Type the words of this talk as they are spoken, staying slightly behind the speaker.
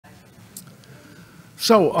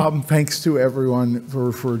Thanks to everyone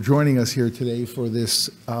for joining us here today for this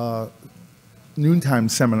noontime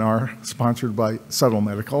seminar sponsored by Subtle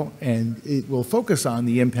Medical, and it will focus on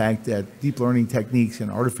the impact that deep learning techniques and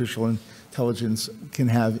artificial intelligence can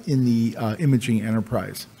have in the imaging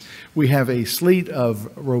enterprise. We have a slate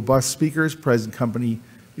of robust speakers, present company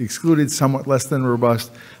excluded, somewhat less than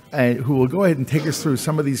robust, who will go ahead and take us through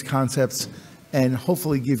some of these concepts and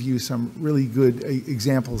hopefully give you some really good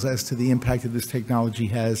examples as to the impact that this technology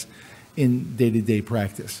has in day-to-day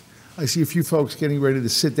practice. I see a few folks getting ready to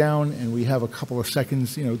sit down, and we have a couple of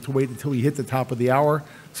seconds, to wait until we hit the top of the hour.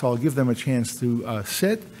 So I'll give them a chance to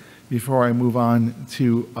sit before I move on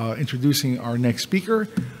to introducing our next speaker.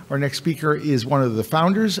 Our next speaker is one of the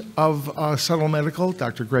founders of Subtle Medical,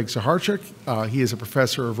 Dr. Greg Zacharchuk. He is a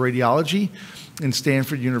professor of radiology in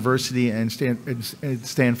Stanford University and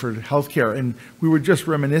Stanford Healthcare. And we were just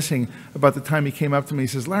reminiscing about the time he came up to me. He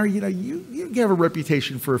says, Larry, you have a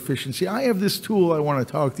reputation for efficiency. I have this tool I want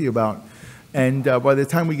to talk to you about. And by the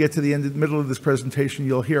time we get to the middle of this presentation,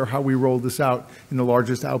 you'll hear how we rolled this out in the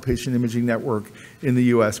largest outpatient imaging network in the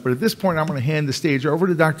US. But at this point, I'm going to hand the stage over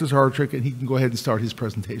to Dr. Zacharchuk, and he can go ahead and start his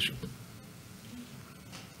presentation.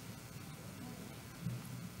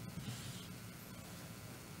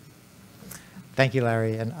 Thank you,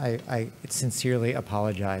 Larry, and I sincerely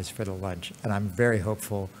apologize for the lunch, and I'm very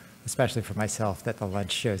hopeful, especially for myself, that the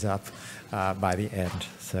lunch shows up by the end,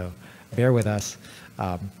 so bear with us.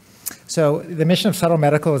 So the mission of Subtle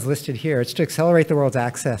Medical is listed here. It's to accelerate the world's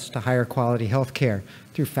access to higher quality healthcare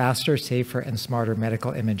through faster, safer, and smarter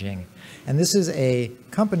medical imaging. And this is a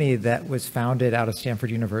company that was founded out of Stanford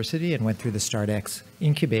University and went through the StartX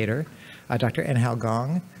incubator. Dr. Enhal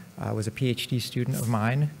Gong was a PhD student of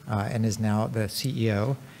mine and is now the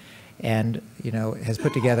CEO, and has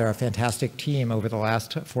put together a fantastic team over the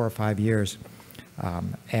last 4 or 5 years.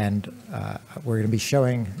 We're going to be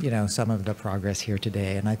showing some of the progress here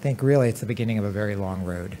today, and I think really it's the beginning of a very long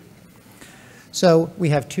road. So we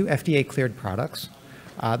have 2 FDA cleared products.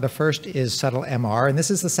 The first is SubtleMR, and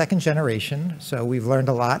this is the 2nd generation. So we've learned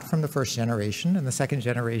a lot from the 1st generation, and the 2nd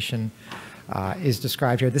generation is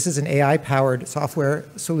described here. This is an AI-powered software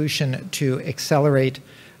solution to accelerate,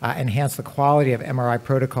 enhance the quality of MRI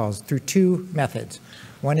protocols through 2 methods.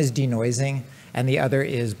 One is denoising, and the other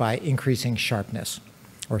is by increasing sharpness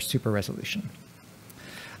or super resolution.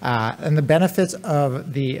 And the benefits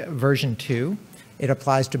of the version 2, it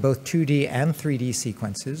applies to both 2D and 3D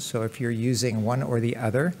sequences. So if you're using one or the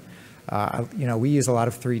other, we use a lot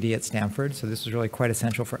of 3D at Stanford, so this is really quite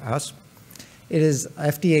essential for us. It is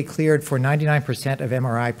FDA cleared for 99% of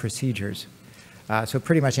MRI procedures. So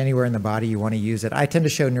pretty much anywhere in the body you want to use it. I tend to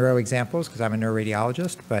show neuro examples because I'm a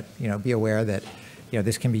neuroradiologist, but be aware that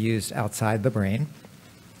this can be used outside the brain.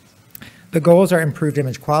 The goals are improved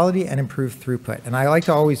image quality and improved throughput. And I like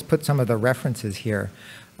to always put some of the references here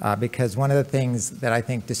because one of the things that I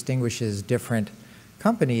think distinguishes different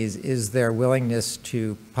companies is their willingness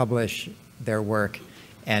to publish their work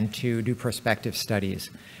and to do prospective studies.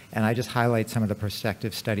 And I just highlight some of the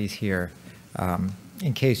prospective studies here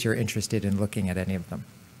in case you're interested in looking at any of them.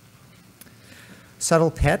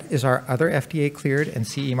 SubtlePET is our other FDA-cleared and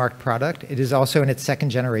CE-marked product. It is also in its 2nd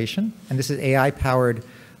generation, and this is AI-powered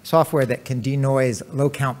software that can denoise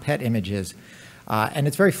low-count PET images. And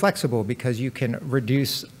it's very flexible because you can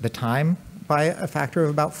reduce the time by a factor of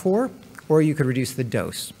about 4, or you could reduce the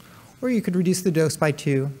dose. Or you could reduce the dose by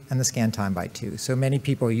 2 and the scan time by 2. So many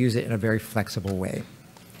people use it in a very flexible way.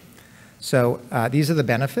 So these are the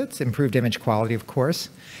benefits, improved image quality, of course.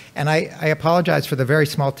 And I apologize for the very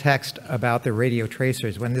small text about the radio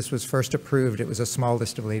tracers. When this was first approved, it was a small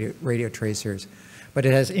list of radio tracers. But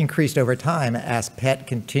it has increased over time as PET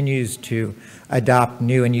continues to adopt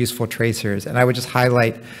new and useful tracers. And I would just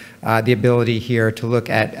highlight the ability here to look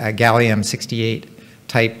at gallium-68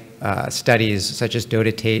 type studies, such as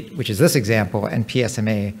dotatate, which is this example, and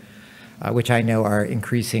PSMA, which I know are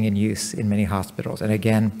increasing in use in many hospitals. And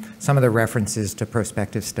again, some of the references to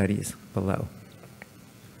prospective studies below.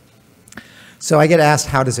 So I get asked,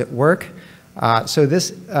 how does it work?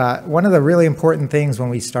 One of the really important things when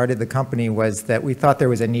we started the company was that we thought there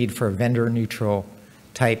was a need for a vendor-neutral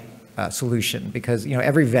type solution because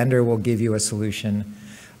every vendor will give you a solution.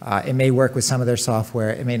 It may work with some of their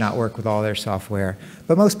software, it may not work with all their software,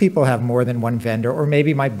 but most people have more than one vendor or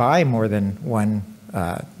maybe might buy more than one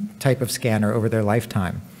type of scanner over their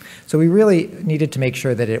lifetime. So we really needed to make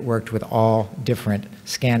sure that it worked with all different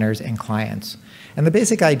scanners and clients. And the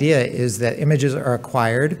basic idea is that images are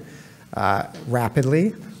acquired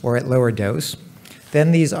rapidly or at lower dose.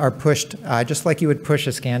 Then these are pushed just like you would push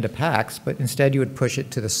a scan to PACS, but instead you would push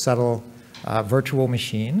it to the Subtle virtual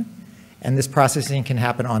machine. And this processing can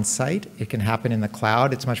happen on site. It can happen in the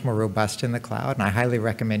cloud. It's much more robust in the cloud, and I highly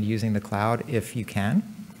recommend using the cloud if you can.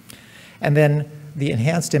 And then the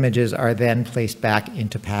enhanced images are then placed back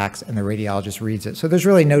into PACS, and the radiologist reads it. So there's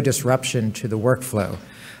really no disruption to the workflow.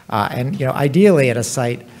 And ideally at a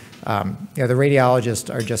site, the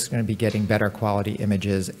radiologists are just going to be getting better quality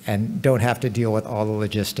images and don't have to deal with all the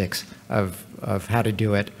logistics of how to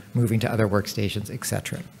do it, moving to other workstations, et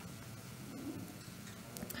cetera.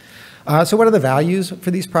 So what are the values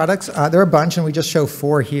for these products? There are a bunch, and we just show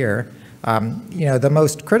 4 here. The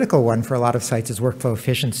most critical one for a lot of sites is workflow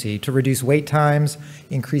efficiency, to reduce wait times,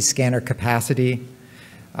 increase scanner capacity.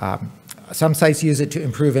 Some sites use it to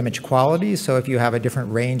improve image quality, so if you have a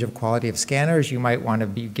different range of quality of scanners, you might want to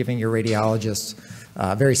be giving your radiologists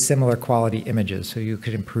very similar quality images, so you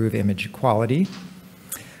could improve image quality.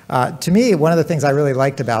 To me, one of the things I really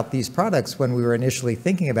liked about these products when we were initially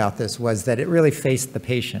thinking about this was that it really faced the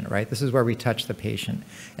patient, right? This is where we touch the patient.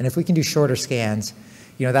 And if we can do shorter scans,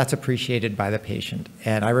 that's appreciated by the patient.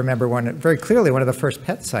 And I remember very clearly one of the first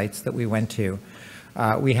PET sites that we went to,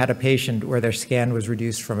 we had a patient where their scan was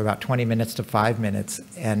reduced from about 20 minutes to 5 minutes.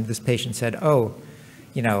 And this patient said, oh,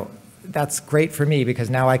 that's great for me because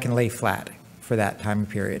now I can lay flat for that time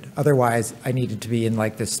period. Otherwise, I needed to be in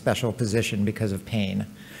like this special position because of pain.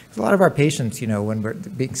 A lot of our patients, when we're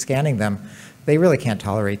scanning them, they really can't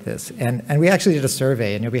tolerate this. And we actually did a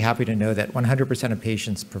survey, and you'll be happy to know that 100% of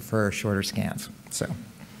patients prefer shorter scans. So,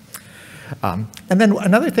 and then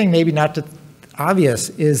another thing maybe not obvious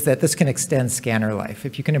is that this can extend scanner life.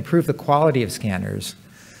 If you can improve the quality of scanners,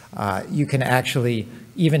 you can actually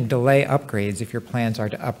even delay upgrades if your plans are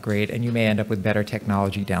to upgrade, and you may end up with better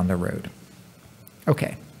technology down the road.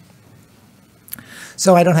 Okay.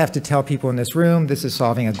 So I don't have to tell people in this room, this is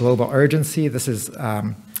solving a global urgency. This is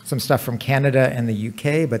some stuff from Canada and the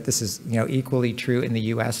UK, but this is equally true in the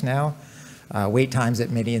US now. Wait times at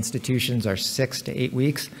many institutions are 6 to 8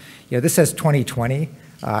 weeks. This says 2020,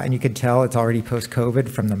 and you can tell it's already post-COVID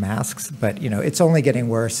from the masks, but it's only getting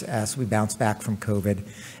worse as we bounce back from COVID,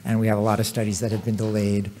 and we have a lot of studies that have been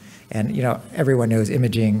delayed. And everyone knows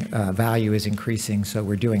imaging value is increasing, so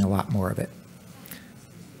we're doing a lot more of it.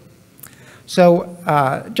 So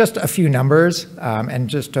just a few numbers, and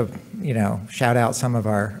just to shout out some of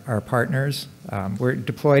our partners. We're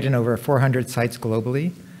deployed in over 400 sites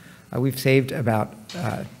globally. We've saved about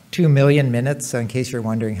 2 million minutes, so in case you're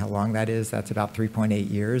wondering how long that is, that's about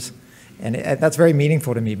 3.8 years. And that's very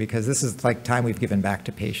meaningful to me because this is like time we've given back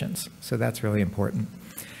to patients, so that's really important.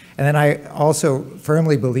 And then I also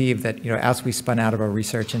firmly believe that as we spun out of a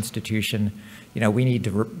research institution, we need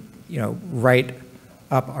to write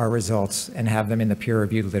up our results and have them in the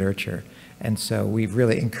peer-reviewed literature. And so we've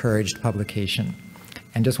really encouraged publication.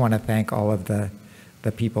 And just want to thank all of the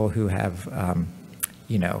people who have,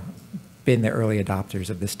 been the early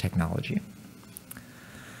adopters of this technology.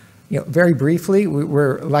 Very briefly,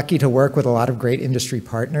 we're lucky to work with a lot of great industry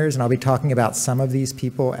partners, and I'll be talking about some of these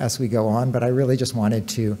people as we go on, but I really just wanted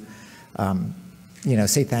to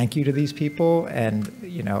say thank you to these people, and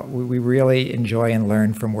we really enjoy and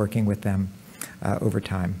learn from working with them over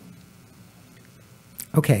time.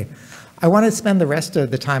 Okay, I want to spend the rest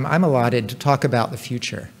of the time I'm allotted to talk about the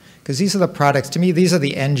future, because these are the products, to me, these are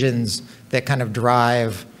the engines that kind of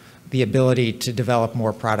drive the ability to develop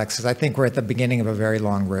more products, because I think we're at the beginning of a very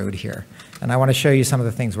long road here. And I want to show you some of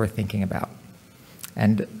the things we're thinking about.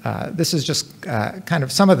 And this is just kind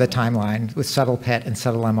of some of the timeline with SubtlePET and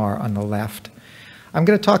SubtleMR on the left. I'm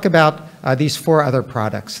going to talk about these 4 other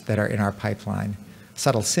products that are in our pipeline: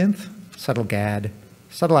 SubtleSYNTH, SubtleGAD,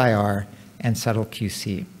 SubtleIR, and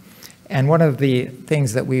SubtleQC. And one of the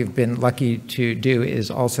things that we've been lucky to do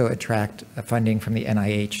is also attract funding from the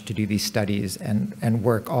NIH to do these studies and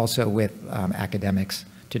work also with academics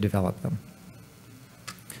to develop them.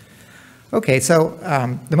 Okay, so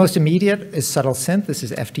the most immediate is SubtleSYNTH. This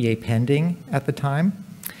is FDA pending at the time.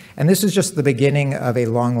 And this is just the beginning of a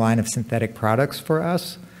long line of synthetic products for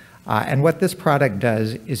us. And what this product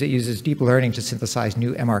does is it uses deep learning to synthesize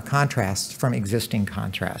new MR contrasts from existing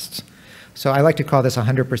contrasts. So I like to call this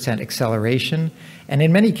 100% acceleration. And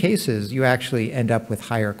in many cases, you actually end up with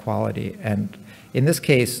higher quality. And in this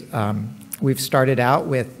case, we've started out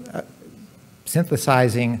with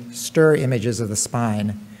synthesizing STIR images of the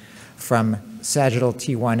spine from sagittal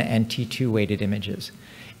T1 and T2 weighted images.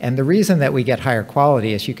 And the reason that we get higher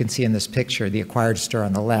quality, as you can see in this picture, the acquired STIR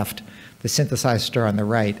on the left, the synthesized STIR on the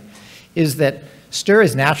right, is that STIR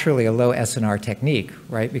is naturally a low SNR technique,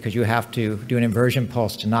 right? Because you have to do an inversion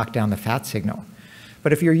pulse to knock down the fat signal.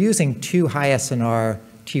 But if you're using 2 high SNR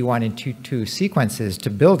T1 and T2 sequences to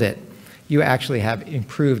build it, you actually have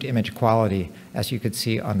improved image quality, as you could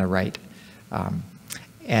see on the right.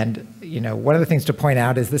 And one of the things to point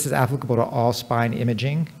out is this is applicable to all spine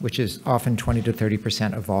imaging, which is often 20 to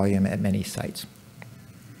 30% of volume at many sites.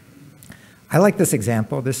 I like this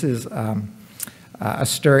example. This is a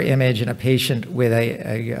stir image in a patient with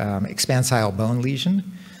a expansile bone lesion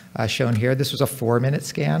shown here. This was a 4-minute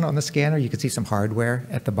scan on the scanner. You can see some hardware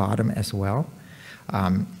at the bottom as well.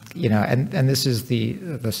 And this is the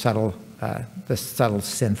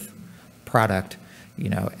SubtleSYNTH product,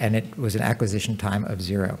 and it was an acquisition time of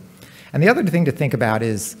 0. And the other thing to think about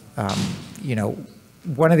is,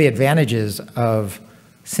 one of the advantages of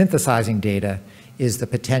synthesizing data is the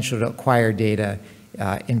potential to acquire data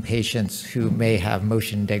in patients who may have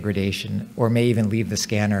motion degradation or may even leave the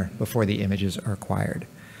scanner before the images are acquired.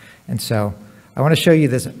 And so I want to show you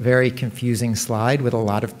this very confusing slide with a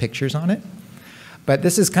lot of pictures on it. But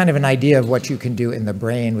this is kind of an idea of what you can do in the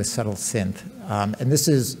brain with SubtleSYNTH. And this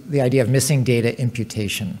is the idea of missing data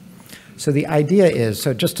imputation. So the idea is,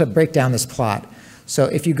 so just to break down this plot, so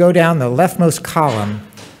if you go down the leftmost column,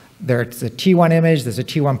 there's a T1 image, there's a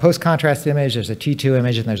T1 post-contrast image, there's a T2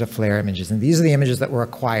 image, and there's a flare images. And these are the images that were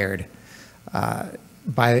acquired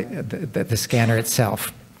by the scanner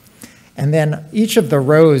itself. And then each of the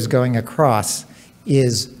rows going across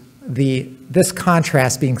is this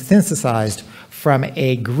contrast being synthesized from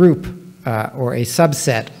a group or a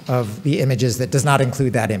subset of the images that does not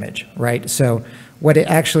include that image, right? So what it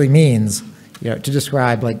actually means, to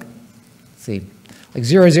describe, like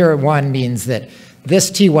 001 means that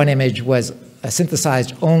this T1 image was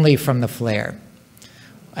synthesized only from the flare.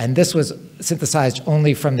 And this was synthesized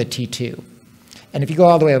only from the T2. And if you go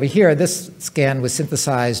all the way over here, this scan was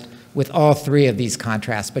synthesized with all 3 of these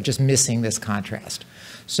contrasts, but just missing this contrast.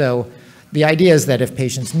 So the idea is that if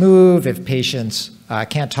patients move, if patients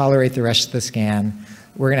can't tolerate the rest of the scan,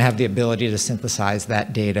 we're going to have the ability to synthesize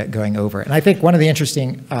that data going over. And I think one of the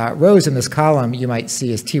interesting rows in this column you might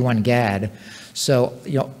see is T1 GAD. So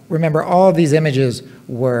remember, all of these images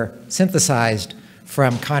were synthesized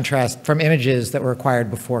from images that were acquired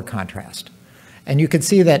before contrast. And you can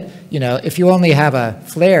see that if you only have a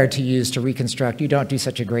flare to use to reconstruct, you don't do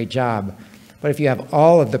such a great job. But if you have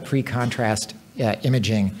all of the pre-contrast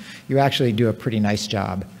imaging, you actually do a pretty nice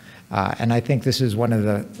job. And I think this is one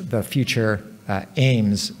of the future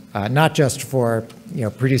aims, not just for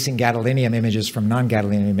producing gadolinium images from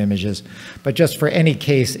non-gadolinium images, but just for any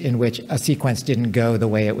case in which a sequence didn't go the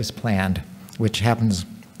way it was planned, which happens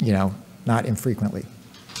not infrequently.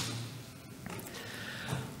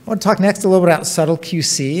 I want to talk next a little bit about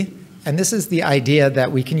SubtleQC, and this is the idea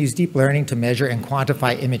that we can use deep learning to measure and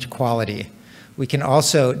quantify image quality. We can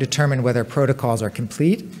also determine whether protocols are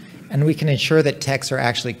complete, and we can ensure that texts are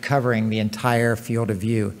actually covering the entire field of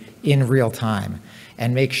view in real time,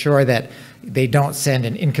 and make sure that they don't send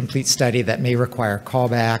an incomplete study that may require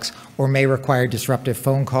callbacks or may require disruptive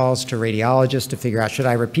phone calls to radiologists to figure out, should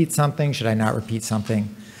I repeat something, should I not repeat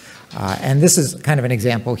something? And this is kind of an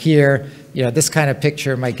example here. This kind of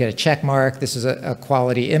picture might get a check mark. This is a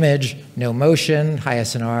quality image, no motion, high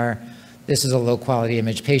SNR. This is a low quality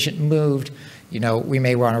image, patient moved. We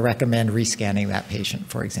may want to recommend rescanning that patient,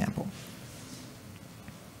 for example.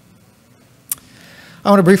 I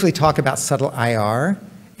want to briefly talk about SubtleIR,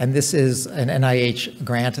 and this is an NIH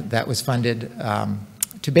grant that was funded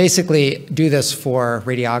to basically do this for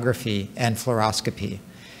radiography and fluoroscopy.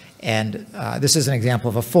 And this is an example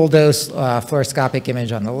of a full dose fluoroscopic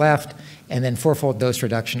image on the left, and then 4-fold dose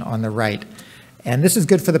reduction on the right. And this is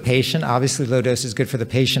good for the patient. Obviously, low dose is good for the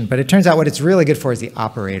patient, but it turns out what it's really good for is the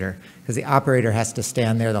operator, because the operator has to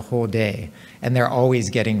stand there the whole day, and they're always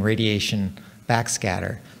getting radiation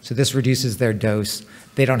backscatter. So this reduces their dose.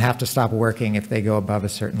 They don't have to stop working if they go above a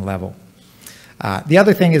certain level. The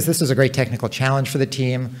other thing is this is a great technical challenge for the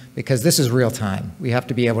team because this is real time. We have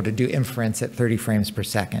to be able to do inference at 30 frames per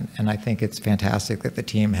second, and I think it's fantastic that the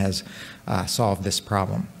team has solved this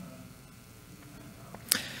problem.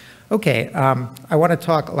 Okay, I want to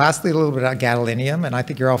talk lastly a little bit about gadolinium, and I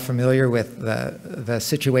think you're all familiar with the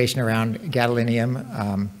situation around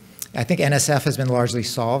gadolinium. I think NSF has been largely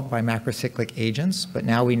solved by macrocyclic agents, but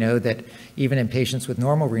now we know that even in patients with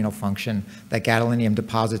normal renal function, that gadolinium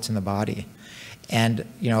deposits in the body. And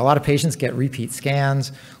a lot of patients get repeat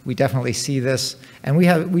scans. We definitely see this, and we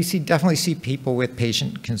definitely see people with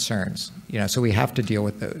patient concerns. So we have to deal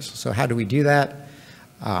with those. So how do we do that?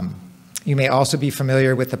 You may also be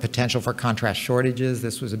familiar with the potential for contrast shortages.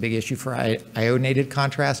 This was a big issue for ionated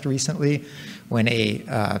contrast recently, when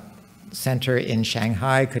a center in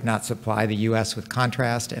Shanghai could not supply the US with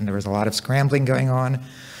contrast, and there was a lot of scrambling going on.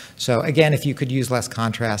 So again, if you could use less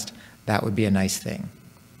contrast, that would be a nice thing.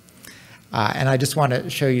 And I just want to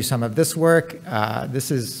show you some of this work.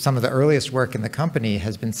 This is some of the earliest work in the company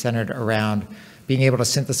has been centered around being able to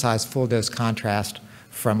synthesize full dose contrast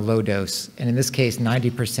from low dose, and in this case,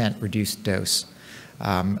 90% reduced dose.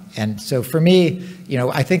 And so for me,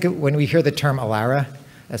 I think when we hear the term ILARA,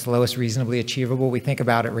 as lowest reasonably achievable, we think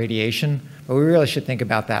about it radiation, but we really should think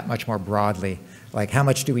about that much more broadly. Like, how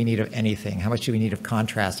much do we need of anything? How much do we need of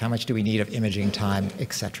contrast? How much do we need of imaging time,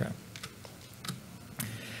 et cetera?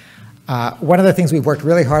 One of the things we've worked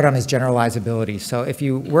really hard on is generalizability. So if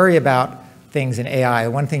you worry about things in AI,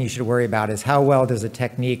 one thing you should worry about is how well does a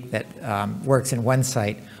technique that works in one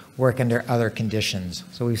site work under other conditions.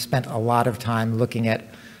 So we've spent a lot of time looking at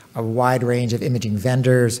a wide range of imaging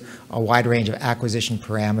vendors, a wide range of acquisition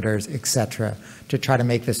parameters, et cetera, to try to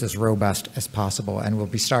make this as robust as possible. And we'll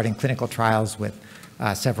be starting clinical trials with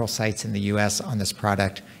several sites in the US on this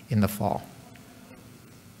product in the fall.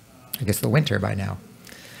 I guess the winter by now.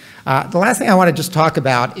 The last thing I want to just talk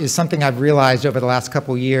about is something I've realized over the last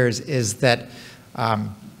couple of years is that, I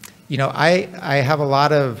have a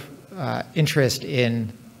lot of interest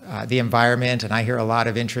in the environment, and I hear a lot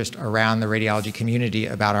of interest around the radiology community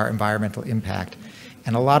about our environmental impact.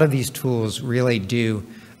 And a lot of these tools really do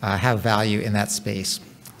have value in that space.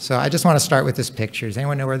 So I just want to start with this picture. Does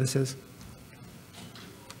anyone know where this is?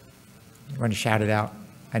 You want to shout it out?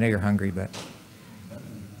 I know you're hungry, but...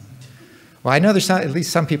 Well, I know there's at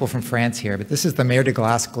least some people from France here, but this is the Mer de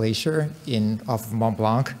Glace glacier off of Mont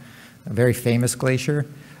Blanc, a very famous glacier.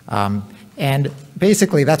 And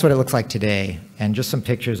basically, that's what it looks like today, and just some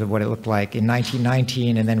pictures of what it looked like in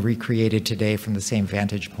 1919 and then recreated today from the same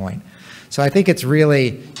vantage point. So I think it's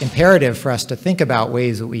really imperative for us to think about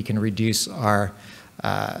ways that we can reduce our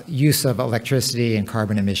use of electricity and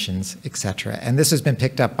carbon emissions, et cetera. And this has been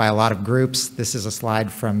picked up by a lot of groups. This is a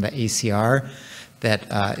slide from the ACR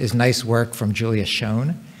that is nice work from Julia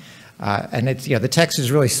Schoen. And it's, the text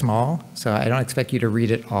is really small, so I don't expect you to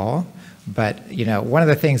read it all. But one of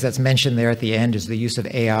the things that's mentioned there at the end is the use of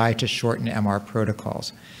AI to shorten MR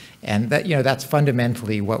protocols. And that, that's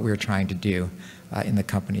fundamentally what we're trying to do in the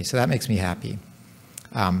company. So that makes me happy.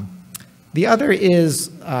 The other is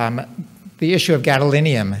the issue of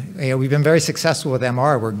gadolinium. We've been very successful with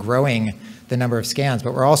MR. We're growing the number of scans,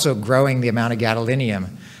 but we're also growing the amount of gadolinium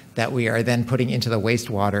that we are then putting into the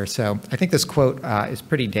wastewater. So I think this quote is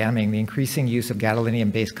pretty damning. The increasing use of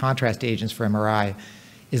gadolinium-based contrast agents for MRI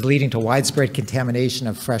is leading to widespread contamination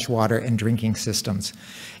of fresh water and drinking systems.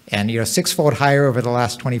 And six-fold higher over the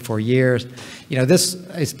last 24 years. This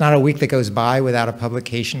is not a week that goes by without a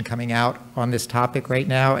publication coming out on this topic right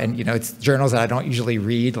now. And it's journals that I don't usually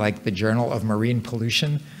read, like the Journal of Marine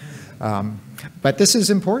Pollution. But this is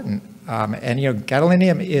important. And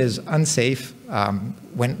gadolinium is unsafe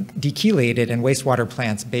when dechelated, and wastewater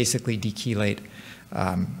plants basically dechelate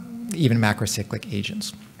even macrocyclic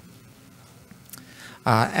agents.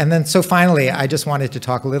 And then, so finally, I just wanted to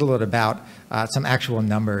talk a little bit about some actual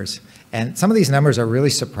numbers. And some of these numbers are really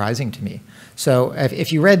surprising to me. So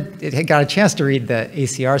if you got a chance to read the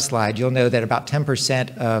ACR slide, you'll know that about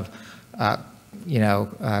 10% of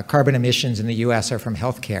carbon emissions in the US are from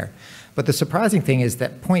healthcare. But the surprising thing is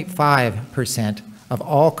that 0.5% of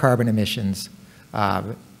all carbon emissions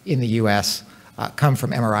in the US come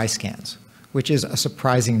from MRI scans, which is a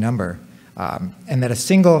surprising number. And that a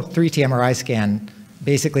single 3T MRI scan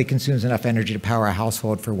basically consumes enough energy to power a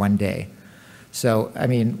household for one day. So, I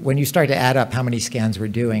mean, when you start to add up how many scans we're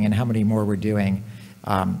doing and how many more we're doing,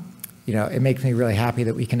 it makes me really happy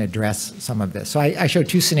that we can address some of this. So I showed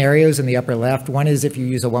two scenarios in the upper left. One is if you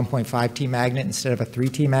use a 1.5T magnet instead of a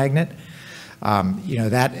 3T magnet.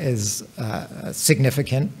 That is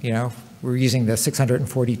significant. We're using the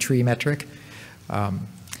 640 tree metric.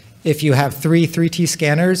 If you have three 3T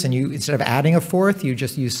scanners and you, instead of adding a fourth, you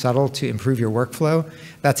just use Subtle to improve your workflow,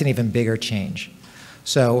 that's an even bigger change.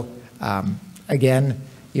 So again,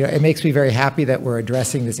 it makes me very happy that we're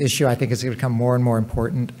addressing this issue. I think it's going to become more and more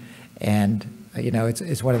important. And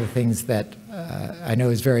it's one of the things that I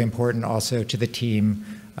know is very important also to the team.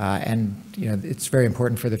 And it's very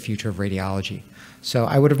important for the future of radiology. So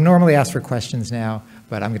I would have normally asked for questions now,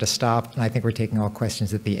 but I'm going to stop, and I think we're taking all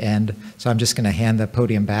questions at the end. So I'm just going to hand the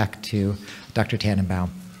podium back to Dr.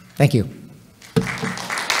 Tannenbaum. Thank you.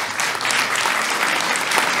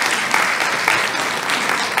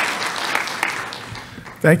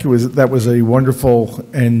 Thank you. That was a wonderful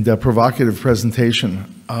and provocative presentation.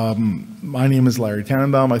 My name is Larry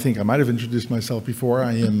Tannenbaum. I think I might have introduced myself before.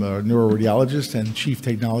 I am a neuroradiologist and Chief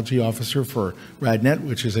Technology Officer for RadNet,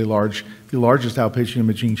 which is the largest outpatient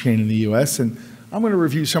imaging chain in the U.S. And I'm going to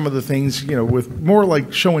review some of the things, with more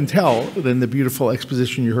like show and tell than the beautiful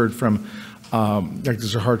exposition you heard from Dr.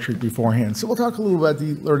 Zahartrik beforehand. So we'll talk a little about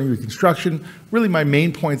deep learning reconstruction. Really, my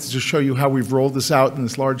main point is to show you how we've rolled this out in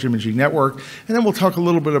this large imaging network, and then we'll talk a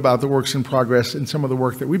little bit about the works in progress and some of the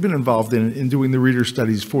work that we've been involved in doing the reader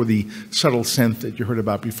studies for the SubtleSYNTH that you heard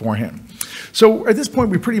about beforehand. So at this point,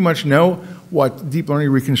 we pretty much know what deep learning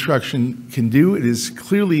reconstruction can do. It is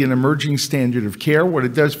clearly an emerging standard of care. What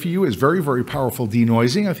it does for you is very, very powerful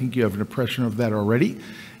denoising. I think you have an impression of that already.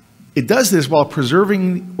 It does this while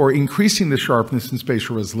preserving or increasing the sharpness and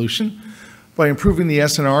spatial resolution. By improving the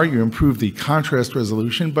SNR, you improve the contrast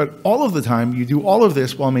resolution, but all of the time, you do all of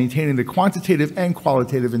this while maintaining the quantitative and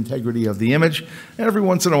qualitative integrity of the image, and every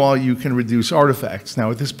once in a while, you can reduce artifacts. Now,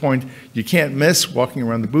 at this point, you can't miss walking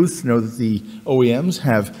around the booth to know that the OEMs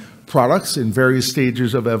have products in various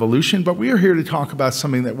stages of evolution, but we are here to talk about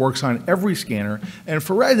something that works on every scanner, and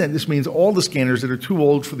for RadNet, this means all the scanners that are too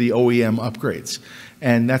old for the OEM upgrades.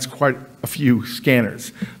 And that's quite a few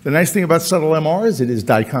scanners. The nice thing about SubtleMR is it is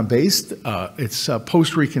DICOM-based. It's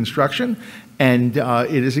post-reconstruction, and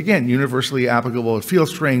it is, again, universally applicable at field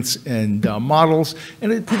strengths and models,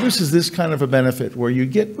 and it produces this kind of a benefit where you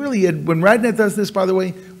get really, when RadNet does this, by the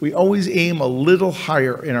way, we always aim a little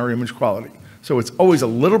higher in our image quality. So it's always a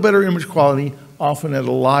little better image quality, often at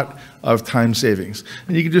a lot of time savings.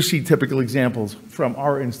 And you can just see typical examples from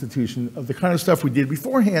our institution of the kind of stuff we did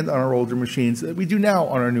beforehand on our older machines that we do now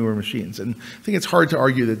on our newer machines. And I think it's hard to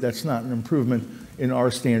argue that that's not an improvement in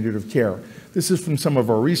our standard of care. This is from some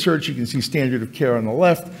of our research. You can see standard of care on the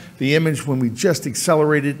left. The image when we just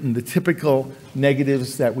accelerate it and the typical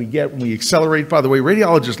negatives that we get when we accelerate. By the way,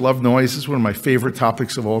 radiologists love noise. This is one of my favorite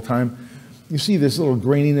topics of all time. You see this little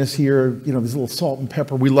graininess here, you know, this little salt and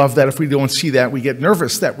pepper. We love that. If we don't see that, we get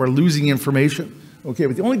nervous that we're losing information. Okay,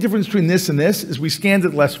 but the only difference between this and this is we scanned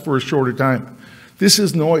it less for a shorter time. This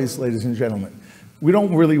is noise, ladies and gentlemen. We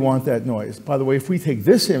don't really want that noise. By the way, if we take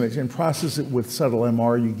this image and process it with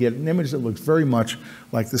SubtleMR, you get an image that looks very much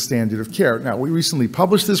like the standard of care. Now, we recently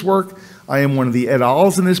published this work. I am one of the et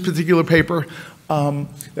als in this particular paper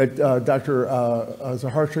that Dr.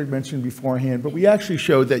 Zahartrik mentioned beforehand, but we actually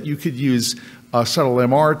showed that you could use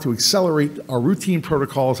SubtleMR to accelerate our routine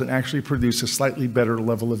protocols and actually produce a slightly better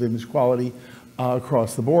level of image quality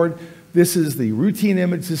across the board. This is the routine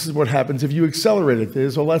image. This is what happens if you accelerate it.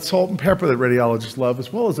 There's all that salt and pepper that radiologists love,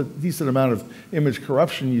 as well as a decent amount of image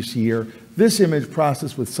corruption you see here. This image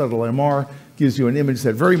processed with SubtleMR gives you an image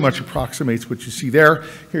that very much approximates what you see there.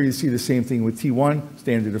 Here you see the same thing with T1,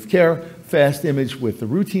 standard of care, fast image with the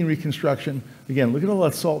routine reconstruction. Again, look at all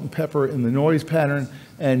that salt and pepper in the noise pattern,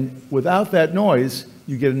 and without that noise,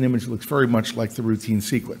 you get an image that looks very much like the routine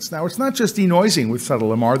sequence. Now, it's not just denoising with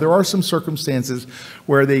SubtleMR. There are some circumstances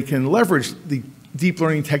where they can leverage the deep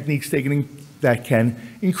learning techniques that can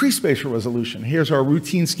increase spatial resolution. Here's our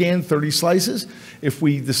routine scan, 30 slices. If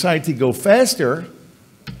we decide to go faster,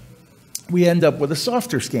 we end up with a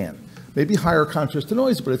softer scan. Maybe higher contrast to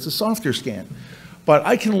noise, but it's a softer scan. But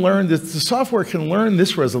I can learn that the software can learn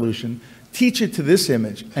this resolution, teach it to this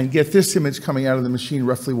image, and get this image coming out of the machine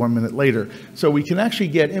roughly 1 minute later. So we can actually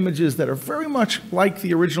get images that are very much like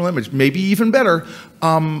the original image, maybe even better,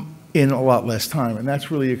 in a lot less time. And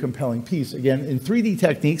that's really a compelling piece. Again, in 3D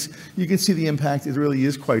techniques, you can see the impact. It really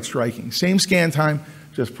is quite striking. Same scan time,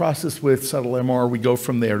 just processed with SubtleMR, we go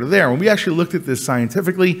from there to there. When we actually looked at this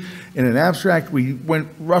scientifically in an abstract, we went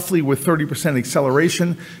roughly with 30%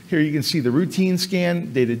 acceleration. Here you can see the routine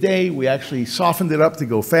scan day to day. We actually softened it up to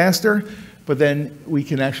go faster, but then we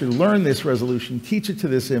can actually learn this resolution, teach it to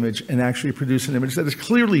this image, and actually produce an image that is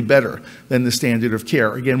clearly better than the standard of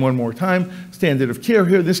care. Again, one more time, standard of care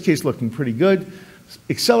here, in this case looking pretty good.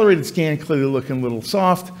 Accelerated scan clearly looking a little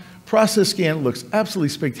soft. Process scan looks absolutely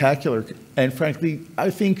spectacular, and frankly, I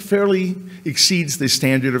think fairly exceeds the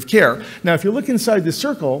standard of care. Now, if you look inside the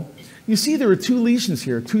circle, you see there are two lesions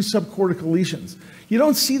here, two subcortical lesions. You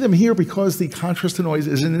don't see them here because the contrast to noise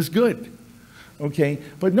isn't as good. Okay,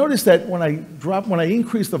 but notice that when I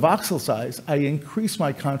increase the voxel size, I increase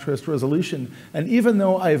my contrast resolution. And even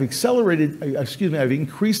though I've I've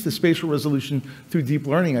increased the spatial resolution through deep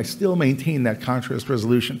learning, I still maintain that contrast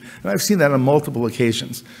resolution. And I've seen that on multiple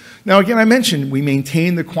occasions. Now, again, I mentioned we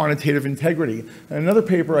maintain the quantitative integrity. And another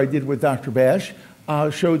paper I did with Dr. Bash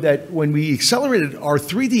showed that when we accelerated our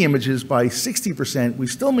 3D images by 60%, we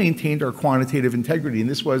still maintained our quantitative integrity. And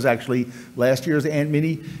this was actually last year's Ant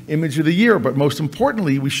Mini Image of the Year. But most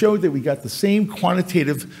importantly, we showed that we got the same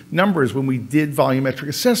quantitative numbers when we did volumetric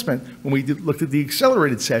assessment, when we looked at the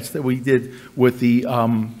accelerated sets that we did with the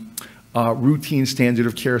routine standard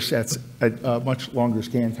of care sets at much longer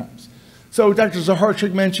scan times. So Dr.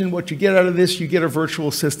 Zaharchuk mentioned what you get out of this, you get a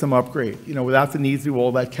virtual system upgrade, without the need to do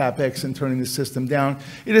all that CapEx and turning the system down.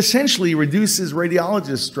 It essentially reduces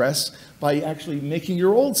radiologist stress by actually making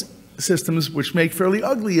your old systems, which make fairly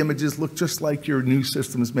ugly images, look just like your new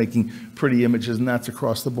systems making pretty images, and that's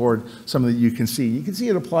across the board, something that you can see. You can see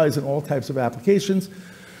it applies in all types of applications.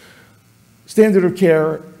 Standard of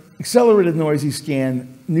care, accelerated noisy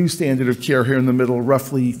scan, new standard of care here in the middle,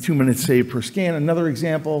 roughly 2 minutes saved per scan. Another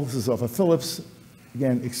example, this is off of Philips.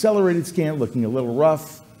 Again, accelerated scan looking a little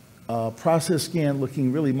rough, process scan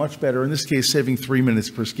looking really much better, in this case saving 3 minutes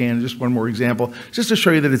per scan. Just one more example, just to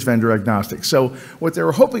show you that it's vendor agnostic. So what they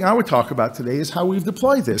were hoping I would talk about today is how we've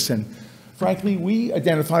deployed this. And frankly, we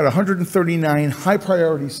identified 139 high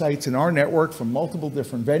priority sites in our network from multiple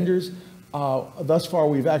different vendors. Thus far,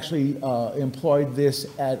 we've actually employed this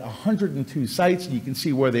at 102 sites. You can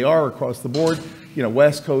see where they are across the board,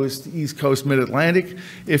 West Coast, East Coast, Mid-Atlantic.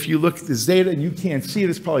 If you look at this data and you can't see it,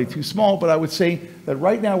 it's probably too small, but I would say that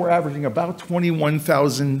right now we're averaging about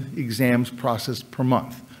 21,000 exams processed per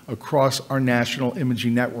month across our national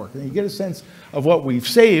imaging network. And you get a sense of what we've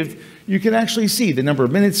saved. You can actually see the number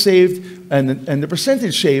of minutes saved and the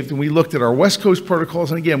percentage saved. And we looked at our West Coast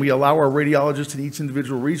protocols. And again, we allow our radiologists in each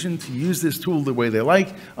individual region to use this tool the way they like.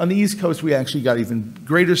 On the East Coast, we actually got even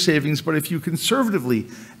greater savings. But if you conservatively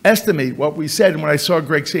estimate what we said, and when I saw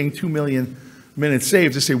Greg saying 2 million minutes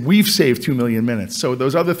saved, to say we've saved 2 million minutes. So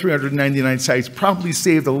those other 399 sites probably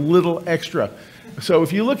saved a little extra. So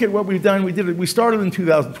if you look at what we've done, we started in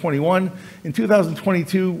 2021. In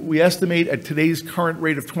 2022, we estimate at today's current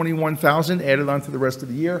rate of 21,000 added on to the rest of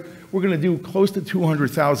the year. We're going to do close to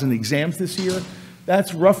 200,000 exams this year.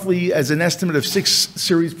 That's roughly, as an estimate of 6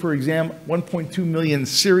 series per exam, 1.2 million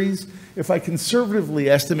series. If I conservatively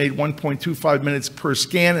estimate 1.25 minutes per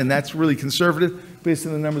scan, and that's really conservative based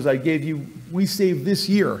on the numbers I gave you, we saved this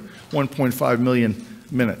year 1.5 million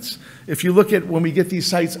minutes. If you look at when we get these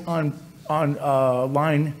sites on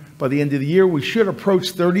line by the end of the year, we should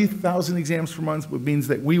approach 30,000 exams per month, which means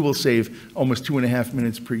that we will save almost 2.5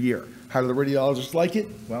 minutes per year. How do the radiologists like it?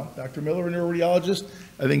 Well, Dr. Miller, a neuroradiologist,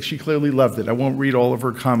 I think she clearly loved it. I won't read all of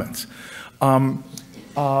her comments.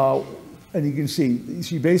 And you can see,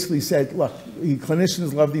 she basically said, look, the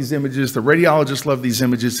clinicians love these images, the radiologists love these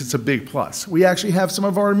images, it's a big plus. We actually have some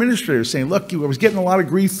of our administrators saying, look, I was getting a lot of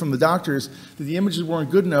grief from the doctors that the images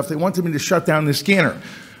weren't good enough, they wanted me to shut down the scanner.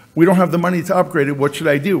 We don't have the money to upgrade it, what should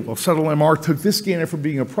I do? Well, SubtleMR took this scanner from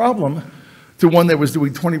being a problem to one that was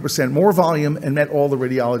doing 20% more volume and met all the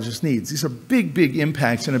radiologist needs. These are big, big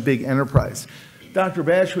impacts in a big enterprise. Dr.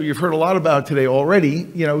 Bash, who you've heard a lot about today already,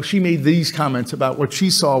 she made these comments about what she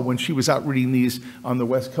saw when she was out reading these on the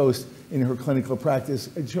West Coast in her clinical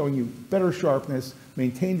practice and showing you better sharpness,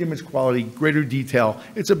 maintained image quality, greater detail.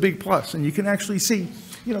 It's a big plus. And you can actually see,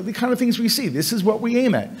 the kind of things we see. This is what we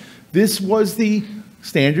aim at. This was the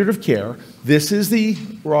standard of care. This is the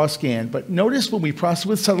raw scan. But notice when we process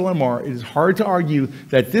with SubtleMR, it is hard to argue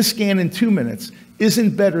that this scan in 2 minutes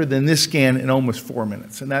isn't better than this scan in almost 4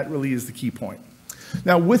 minutes. And that really is the key point.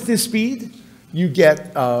 Now, with this speed, you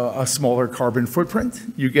get a smaller carbon footprint,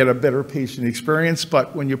 you get a better patient experience,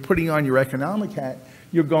 but when you're putting on your economic hat,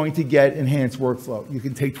 you're going to get enhanced workflow. You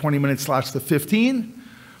can take 20-minute slots to 15,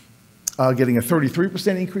 getting a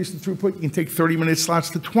 33% increase in throughput. You can take 30-minute slots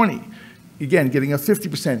to 20, again, getting a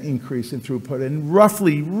 50% increase in throughput. And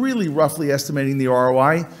roughly, really roughly estimating the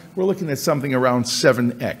ROI, we're looking at something around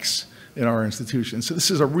 7x in our institution. So this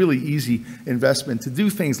is a really easy investment to do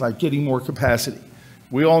things like getting more capacity.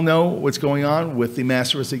 We all know what's going on with the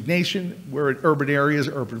mass resignation. We're in urban areas,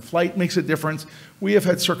 urban flight makes a difference. We have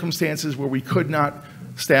had circumstances where we could not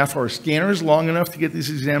staff our scanners long enough to get these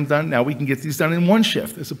exams done. Now we can get these done in 1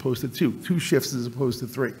 shift as opposed to 2 shifts as opposed to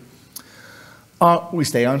 3. We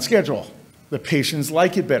stay on schedule. The patients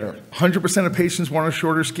like it better. 100% of patients want a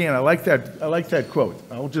shorter scan. I like that quote.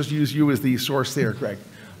 I'll just use you as the source there, Greg.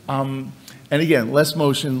 And again, less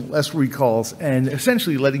motion, less recalls, and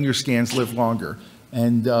essentially letting your scans live longer.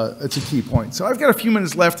 And it's a key point. So I've got a few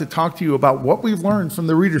minutes left to talk to you about what we've learned from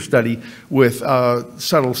the reader study with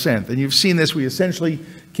SubtleSYNTH. And you've seen this. We essentially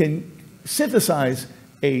can synthesize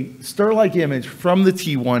a stir-like image from the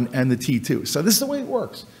T1 and the T2. So this is the way it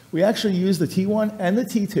works. We actually use the T1 and the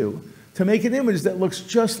T2 to make an image that looks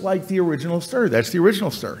just like the original stir. That's the original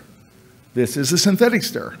stir. This is a synthetic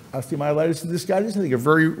stir. Osteomyelitis and discitis, I think, a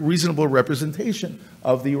very reasonable representation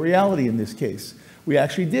of the reality in this case. We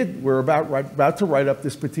actually did. We're about to write up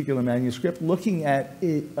this particular manuscript looking at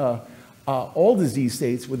all disease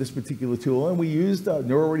states with this particular tool, and we used a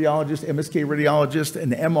neuroradiologist, MSK radiologist,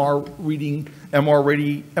 an MR reading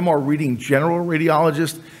general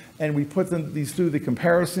radiologist, and we put these through the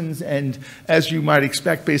comparisons, and as you might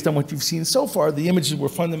expect based on what you've seen so far, the images were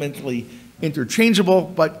fundamentally interchangeable,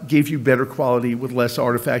 but gave you better quality with less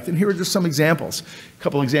artifact. And here are just some examples. A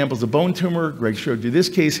couple examples of bone tumor. Greg showed you this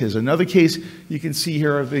case. Here's another case. You can see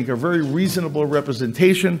here, I think, a very reasonable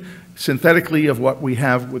representation synthetically of what we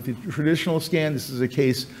have with the traditional scan. This is a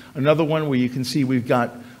case, another one where you can see we've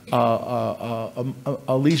got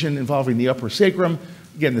a lesion involving the upper sacrum.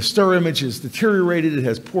 Again, the STIR image is deteriorated. It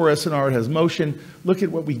has poor SNR. It has motion. Look at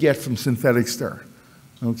what we get from synthetic STIR.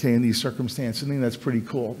 Okay, in these circumstances. I think that's pretty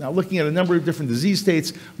cool. Now, looking at a number of different disease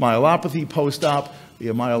states, myelopathy post-op, we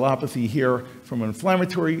have myelopathy here from an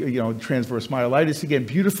inflammatory, transverse myelitis. Again,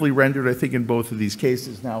 beautifully rendered, I think, in both of these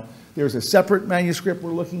cases. Now, there's a separate manuscript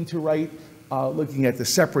we're looking to write, looking at the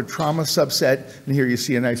separate trauma subset. And here you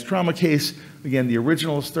see a nice trauma case. Again, the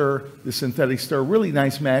original STIR, the synthetic STIR, really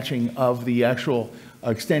nice matching of the actual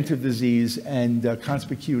extent of disease and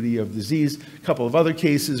conspicuity of disease. A couple of other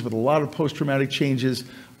cases with a lot of post-traumatic changes.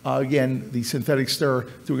 Again, the synthetic STIR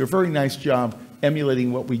doing a very nice job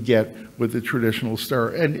emulating what we get with the traditional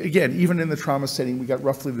STIR. And again, even in the trauma setting, we got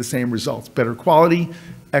roughly the same results. Better quality,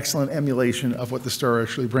 excellent emulation of what the STIR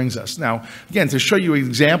actually brings us. Now, again, to show you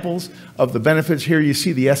examples of the benefits, here you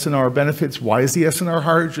see the SNR benefits. Why is the SNR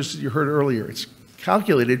higher? Just as you heard earlier, it's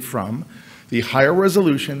calculated from the higher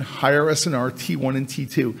resolution, higher SNR T1 and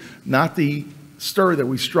T2, not the STIR that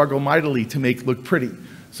we struggle mightily to make look pretty.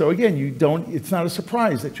 So again, it's not a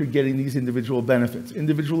surprise that you're getting these individual benefits.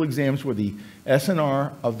 Individual exams where the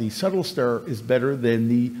SNR of the subtle STIR is better than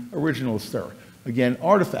the original STIR. Again,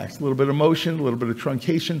 artifacts, a little bit of motion, a little bit of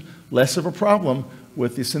truncation, less of a problem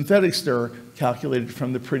with the synthetic STIR calculated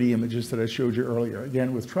from the pretty images that I showed you earlier.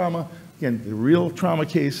 Again, with trauma, again, the real trauma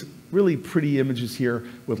case, really pretty images here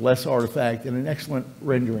with less artifact and an excellent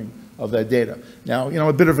rendering of that data. Now,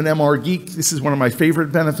 a bit of an MR geek, this is one of my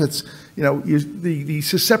favorite benefits. The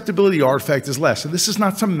susceptibility artifact is less. And this is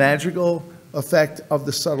not some magical effect of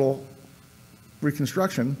the subtle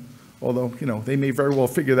reconstruction, although, they may very well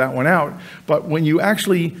figure that one out. But when you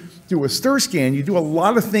actually do a STIR scan, you do a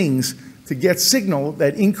lot of things to get signal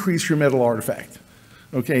that increase your metal artifact.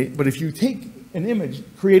 Okay, but if you take an image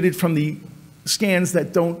created from the scans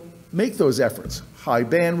that don't make those efforts, low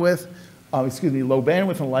bandwidth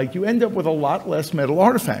and the like, you end up with a lot less metal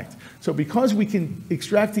artifact. So because we can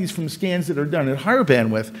extract these from scans that are done at higher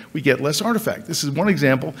bandwidth, we get less artifact. This is one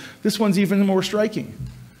example. This one's even more striking.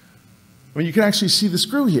 I mean, you can actually see the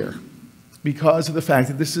screw here because of the fact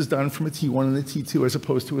that this is done from a T1 and a T2 as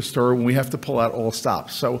opposed to a STIR when we have to pull out all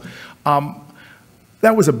stops. So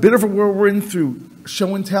that was a bit of a whirlwind through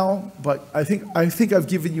show and tell, but I think I've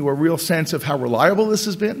given you a real sense of how reliable this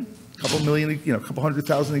has been. A couple million, a couple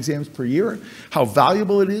 100,000 exams per year, how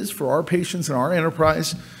valuable it is for our patients and our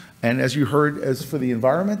enterprise, and as you heard, as for the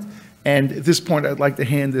environment. And at this point, I'd like to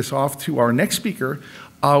hand this off to our next speaker,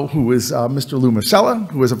 who is Mr. Lou Masella,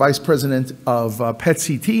 who is a Vice President of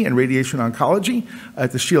PET-CT and Radiation Oncology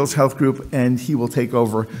at the Shields Health Group, and he will take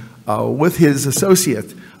over with his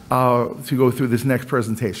associate to go through this next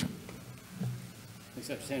presentation. Thanks,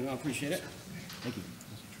 Dr. Samuel. I appreciate it. Thank you.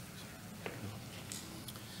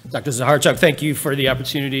 Dr. Zaharchuk, thank you for the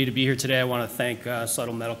opportunity to be here today. I want to thank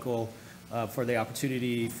Subtle Medical for the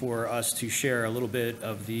opportunity for us to share a little bit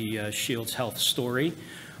of the Shields Health story.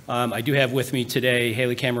 I do have with me today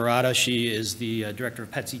Haley Camerata. She is the Director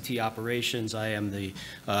of PET-CT Operations. I am the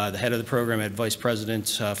head of the program and Vice President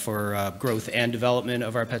for growth and development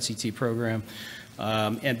of our PET-CT program.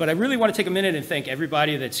 But I really want to take a minute and thank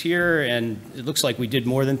everybody that's here, and it looks like we did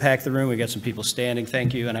more than pack the room. We got some people standing.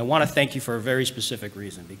 Thank you. And I want to thank you for a very specific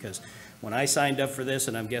reason, because when I signed up for this,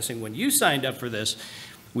 and I'm guessing when you signed up for this,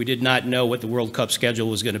 we did not know what the World Cup schedule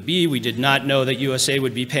was going to be. We did not know that USA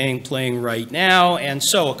would be playing right now. And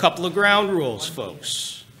so a couple of ground rules,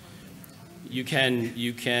 folks. You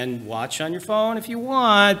can watch on your phone if you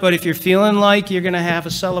want, but if you're feeling like you're going to have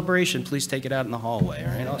a celebration, please take it out in the hallway,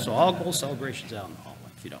 all right? So all goal celebrations out in the hallway,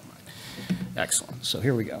 if you don't mind. Excellent. So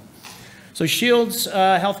here we go. So Shields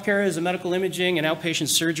Healthcare is a medical imaging and outpatient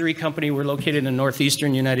surgery company. We're located in the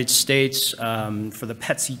northeastern United States. For the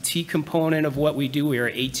PET-CT component of what we do, we are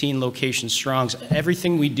 18 locations strong.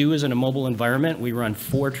 Everything we do is in a mobile environment. We run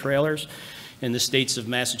 4 trailers in the states of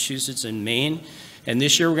Massachusetts and Maine. And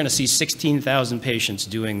this year, we're going to see 16,000 patients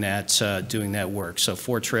doing that work. So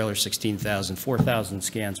 4 trailers, 16,000, 4,000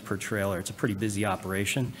 scans per trailer. It's a pretty busy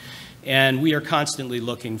operation. And we are constantly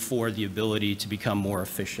looking for the ability to become more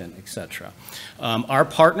efficient, et cetera. Our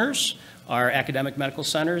partners are academic medical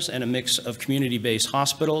centers and a mix of community-based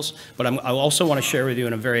hospitals. But I also want to share with you,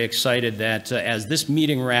 and I'm very excited that as this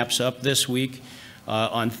meeting wraps up this week,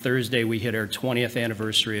 On Thursday, we hit our 20th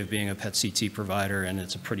anniversary of being a PET-CT provider, and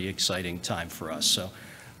it's a pretty exciting time for us. So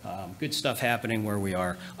good stuff happening where we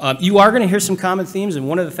are. You are going to hear some common themes, and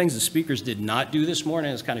one of the things the speakers did not do this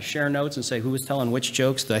morning is kind of share notes and say who was telling which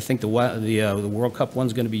jokes. I think the World Cup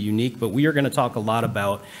one's going to be unique, but we are going to talk a lot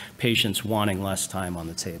about patients wanting less time on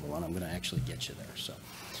the table, and I'm going to actually get you there. So.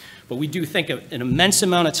 But we do think an immense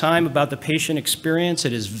amount of time about the patient experience.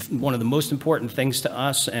 It is one of the most important things to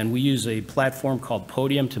us, and we use a platform called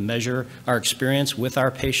Podium to measure our experience with our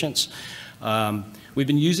patients. We've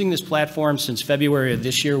been using this platform since February of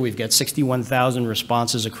this year. We've got 61,000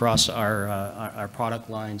 responses across our product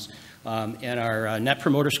lines. And our Net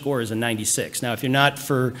Promoter Score is a 96. Now, if you're not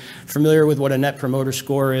familiar with what a Net Promoter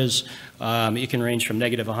Score is, it can range from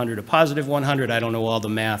 -100 to +100. I don't know all the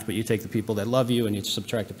math, but you take the people that love you and you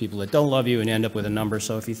subtract the people that don't love you and you end up with a number.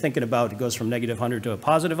 So if you're thinking about it goes from -100 to a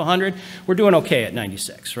 +100, we're doing okay at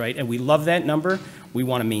 96, right? And we love that number. We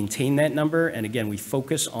want to maintain that number. And again, we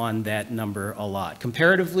focus on that number a lot.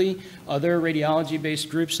 Comparatively, other radiology-based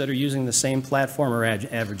groups that are using the same platform are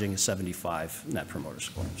averaging a 75 Net Promoter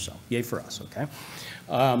Score. So yay for us, okay?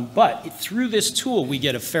 But through this tool, we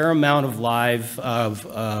get a fair amount of live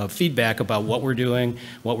feedback about what we're doing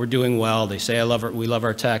well. They say, we love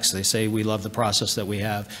our techs. They say we love the process that we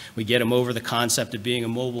have. We get them over the concept of being a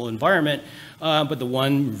mobile environment. But the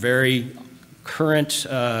one very current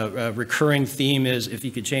recurring theme is, if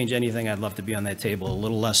you could change anything, I'd love to be on that table a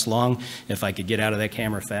little less long. If I could get out of that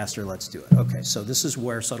camera faster, let's do it. Okay, so this is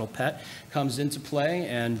where SubtlePET comes into play.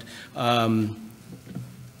 And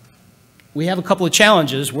we have a couple of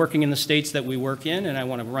challenges working in the states that we work in, and I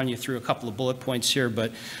want to run you through a couple of bullet points here,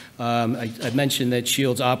 but I mentioned that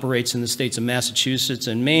Shields operates in the states of Massachusetts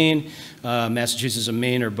and Maine. Massachusetts and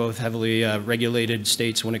Maine are both heavily regulated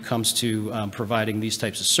states when it comes to providing these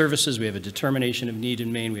types of services. We have a determination of need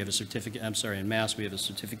in Maine. We have a certificate, in Mass, we have a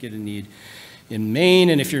certificate of need in Maine.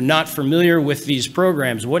 And if you're not familiar with these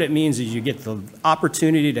programs, what it means is you get the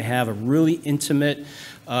opportunity to have a really intimate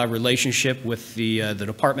relationship with the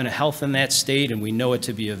Department of Health in that state, and we know it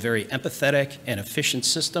to be a very empathetic and efficient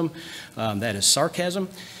system. That is sarcasm.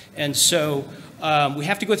 And so we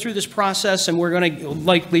have to go through this process, and we're going to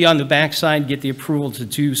likely on the backside get the approval to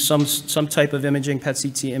do some type of imaging,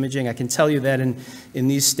 PET-CT imaging. I can tell you that in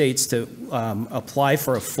these states to apply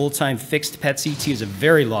for a full-time fixed PET-CT is a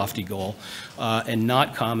very lofty goal and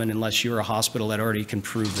not common unless you're a hospital that already can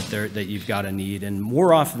prove that you've got a need. And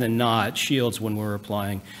more often than not, Shields, when we're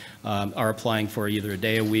applying, are applying for either a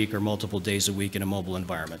day a week or multiple days a week in a mobile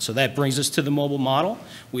environment. So that brings us to the mobile model.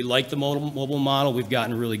 We like the mobile model. We've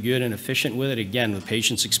gotten really good and efficient with it. Again, the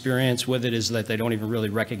patient's experience with it is that they don't even really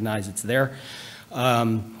recognize it's there.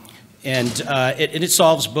 It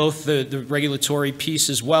solves both the regulatory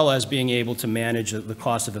piece as well as being able to manage the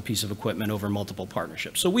cost of a piece of equipment over multiple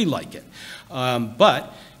partnerships. So we like it.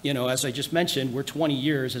 But, you know, as I just mentioned, we're 20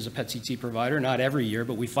 years as a PET-CT provider, not every year,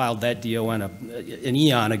 but we filed that DON an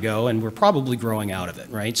eon ago, and we're probably growing out of it,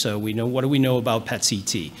 right? So we know, what do we know about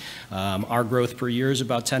PET-CT? Our growth per year is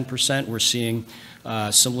about 10%. We're seeing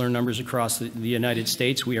similar numbers across the United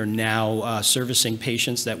States. We are now servicing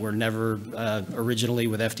patients that were never originally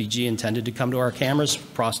with FDG intended to come to our cameras,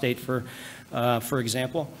 prostate for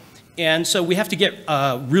example. And so we have to get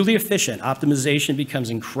really efficient. Optimization becomes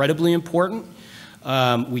incredibly important.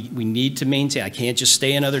 We need to maintain. I can't just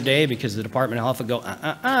stay another day because the Department of Health will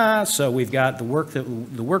go, So we've got the work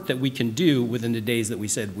that we can do within the days that we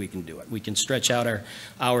said we can do it. We can stretch out our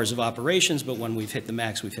hours of operations, but when we've hit the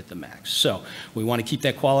max, we've hit the max. So we want to keep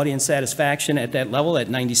that quality and satisfaction at that level, at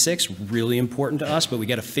 96, really important to us, but we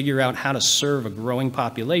got to figure out how to serve a growing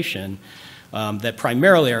population that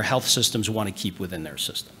primarily our health systems want to keep within their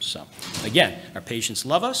systems. So again, our patients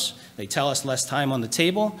love us. They tell us less time on the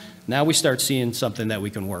table. Now we start seeing something that we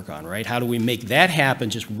can work on, right? How do we make that happen,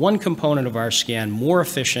 just one component of our scan, more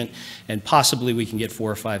efficient, and possibly we can get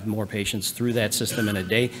 4 or 5 more patients through that system in a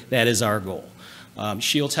day? That is our goal.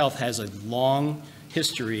 Shields Health has a long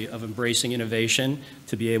history of embracing innovation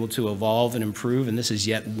to be able to evolve and improve, and this is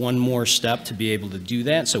yet one more step to be able to do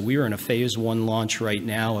that. So we are in a phase 1 launch right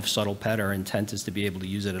now of SubtlePET. Our intent is to be able to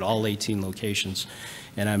use it at all 18 locations.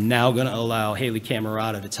 And I'm now going to allow Haley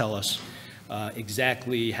Camerata to tell us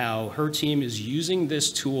exactly how her team is using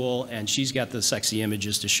this tool, and she's got the sexy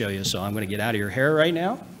images to show you. So I'm going to get out of your hair right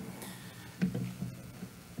now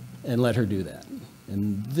and let her do that.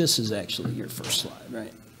 And this is actually your first slide,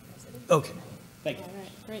 right? Okay. Thank you. All right,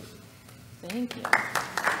 great. Thank you.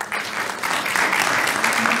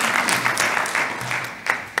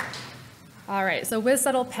 All right, so with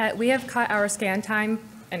SubtlePET, we have cut our scan time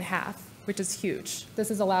in half, which is huge. This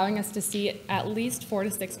is allowing us to see at least 4 to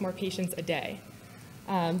 6 more patients a day.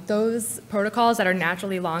 Those protocols that are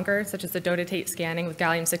naturally longer, such as the dotatate scanning with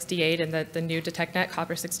gallium-68 and the new DetectNet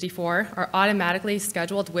copper-64, are automatically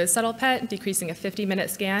scheduled with SubtlePET, decreasing a 50-minute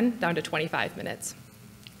scan down to 25 minutes.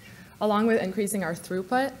 Along with increasing our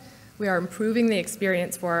throughput, we are improving the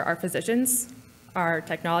experience for our physicians, our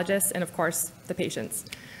technologists, and of course, the patients.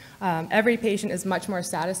 Every patient is much more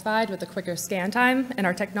satisfied with the quicker scan time, and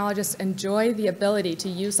our technologists enjoy the ability to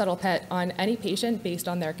use SubtlePET on any patient based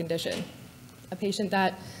on their condition. A patient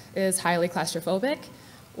that is highly claustrophobic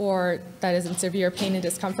or that is in severe pain and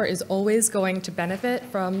discomfort is always going to benefit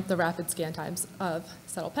from the rapid scan times of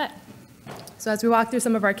SubtlePET. So as we walk through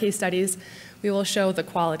some of our case studies, we will show the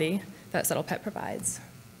quality that SubtlePET provides.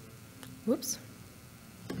 Whoops.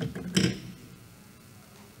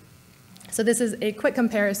 So this is a quick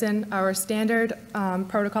comparison, our standard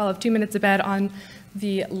protocol of 2 minutes a bed on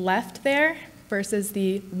the left there versus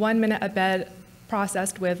the 1 minute a bed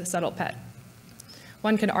processed with SubtlePET.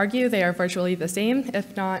 One can argue they are virtually the same.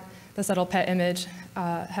 If not, the SubtlePET image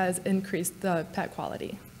has increased the PET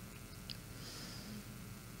quality.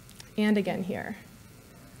 And again here.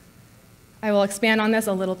 I will expand on this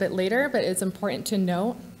a little bit later, but it's important to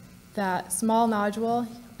note that small nodule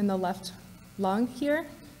in the left lung here,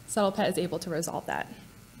 SubtlePET is able to resolve that.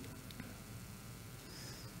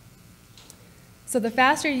 So the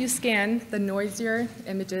faster you scan, the noisier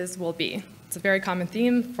images will be. It's a very common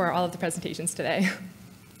theme for all of the presentations today.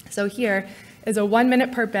 So here is a 1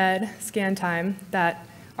 minute per bed scan time that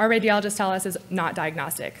our radiologists tell us is not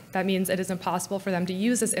diagnostic. That means it is impossible for them to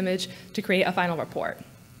use this image to create a final report.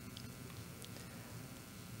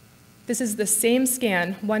 This is the same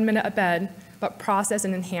scan, 1 minute a bed, but processed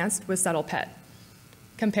and enhanced with SubtlePET.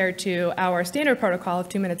 Compared to our standard protocol of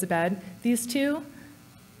 2 minutes a bed, these two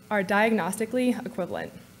are diagnostically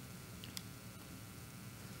equivalent.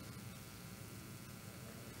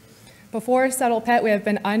 Before SubtlePET, we have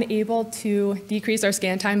been unable to decrease our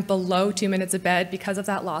scan time below 2 minutes a bed because of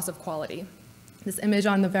that loss of quality. This image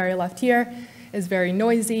on the very left here is very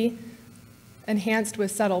noisy. Enhanced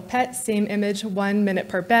with SubtlePET, same image, 1 minute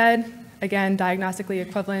per bed. Again, diagnostically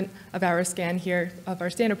equivalent of our scan here of our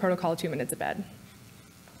standard protocol, 2 minutes a bed.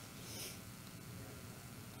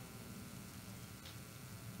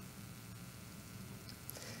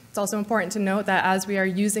 It's also important to note that as we are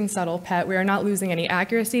using SubtlePET, we are not losing any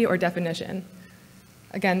accuracy or definition.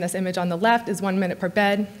 Again, this image on the left is 1 minute per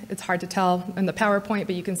bed. It's hard to tell in the PowerPoint,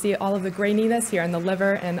 but you can see all of the graininess here in the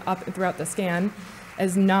liver and up throughout the scan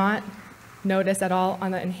is not noticed at all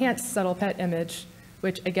on the enhanced SubtlePET image,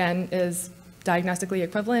 which again is diagnostically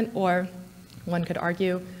equivalent, or one could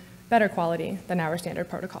argue better quality than our standard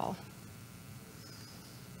protocol.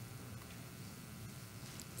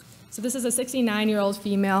 So this is a 69-year-old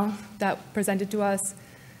female that presented to us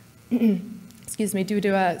excuse me, due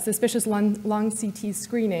to a suspicious lung CT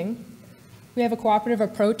screening. We have a cooperative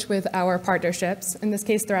approach with our partnerships, in this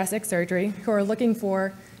case thoracic surgery, who are looking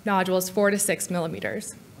for nodules 4 to 6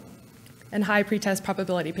 millimeters and high pretest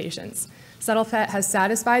probability patients. SubtlePET has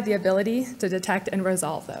satisfied the ability to detect and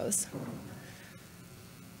resolve those.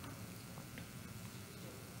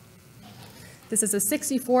 This is a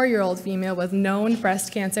 64-year-old female with known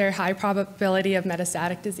breast cancer, high probability of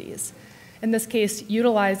metastatic disease. In this case,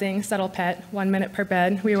 utilizing SubtlePET 1 minute per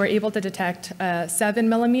bed, we were able to detect a 7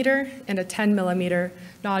 millimeter and a 10 millimeter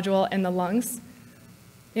nodule in the lungs,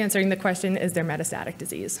 answering the question, is there metastatic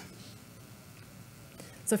disease?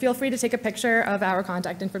 So feel free to take a picture of our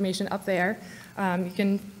contact information up there. You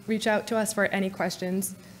can reach out to us for any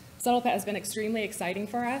questions. SubtlePET has been extremely exciting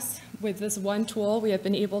for us. With this one tool, we have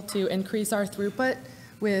been able to increase our throughput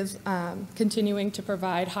with continuing to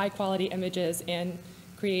provide high quality images and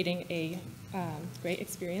creating a great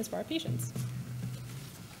experience for our patients.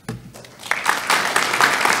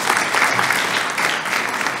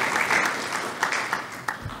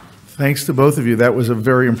 Thanks to both of you. That was a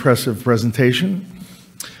very impressive presentation.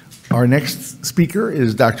 Our next speaker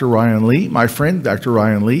is Dr. Ryan Lee, my friend, Dr.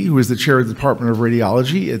 Ryan Lee, who is the chair of the Department of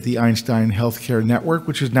Radiology at the Einstein Healthcare Network,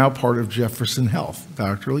 which is now part of Jefferson Health.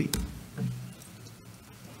 Dr. Lee.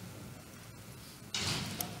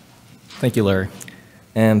 Thank you, Larry.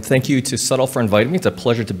 And thank you to Subtle for inviting me. It's a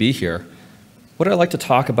pleasure to be here. What I'd like to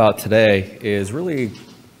talk about today is really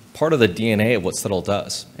part of the DNA of what Subtle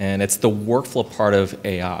does, and it's the workflow part of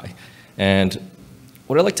AI. And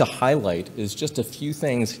what I'd like to highlight is just a few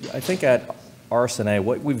things. I think at RSNA,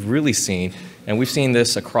 what we've really seen, and we've seen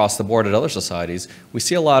this across the board at other societies, we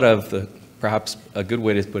see a lot of the, perhaps a good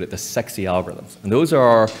way to put it, the sexy algorithms. And those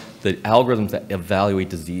are the algorithms that evaluate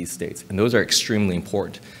disease states, and those are extremely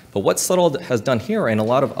important. But what Subtle has done here, and a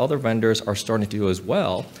lot of other vendors are starting to do as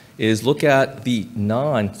well, is look at the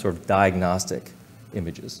non-sort of diagnostic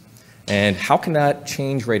images. And how can that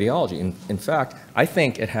change radiology? In fact, I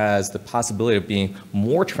think it has the possibility of being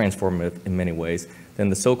more transformative in many ways than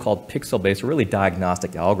the so-called pixel-based or really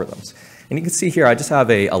diagnostic algorithms. And you can see here, I just have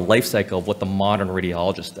a life cycle of what the modern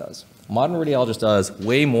radiologist does. A modern radiologist does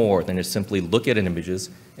way more than just simply look at images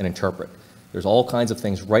and interpret. There's all kinds of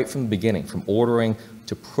things right from the beginning, from ordering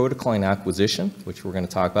to protocoling acquisition, which we're going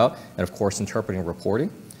to talk about, and of course interpreting and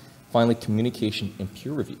reporting. Finally, communication and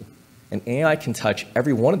peer review. And AI can touch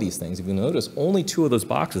every one of these things. If you notice, only 2 of those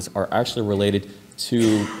boxes are actually related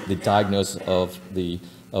to the diagnosis of the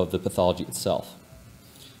pathology itself.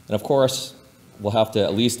 And of course, we'll have to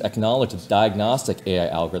at least acknowledge the diagnostic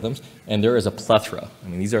AI algorithms, and there is a plethora. I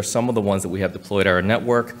mean, these are some of the ones that we have deployed at our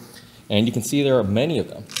network, and you can see there are many of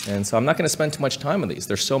them. And so I'm not going to spend too much time on these.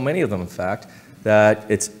 There's so many of them, in fact,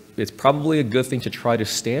 that it's probably a good thing to try to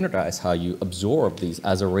standardize how you absorb these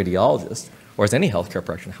as a radiologist, or as any healthcare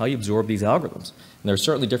practitioner, how you absorb these algorithms. And there are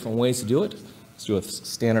certainly different ways to do it. Let's do a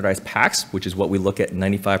standardized PACS, which is what we look at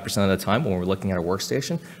 95% of the time when we're looking at a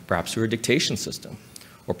workstation, perhaps through a dictation system,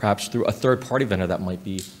 or perhaps through a third-party vendor that might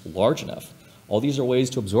be large enough. All these are ways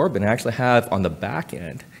to absorb and actually have on the back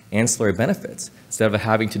end ancillary benefits. Instead of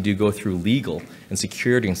having to go through legal and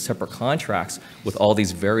security and separate contracts with all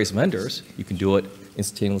these various vendors, you can do it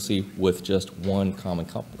instantaneously with just one common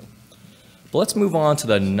company. But let's move on to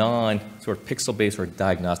the non-sort of pixel-based or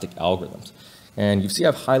diagnostic algorithms. And you see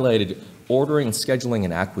I've highlighted ordering, scheduling,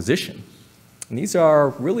 and acquisition. And these are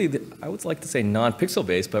really, I would like to say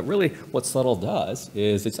non-pixel-based, but really what Subtle does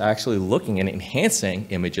is it's actually looking and enhancing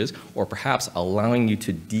images or perhaps allowing you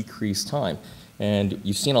to decrease time. And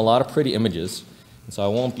you've seen a lot of pretty images, and so I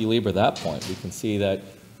won't belabor that point. We can see that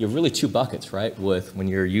you have really 2 buckets, right, with when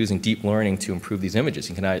you're using deep learning to improve these images.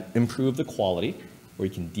 You can either improve the quality or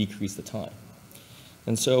you can decrease the time.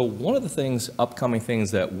 And so one of the upcoming things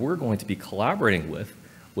that we're going to be collaborating with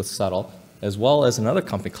Subtle, as well as another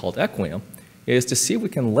company called Equium, is to see if we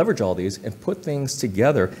can leverage all these and put things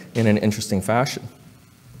together in an interesting fashion.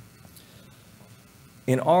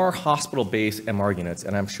 In our hospital-based MR units,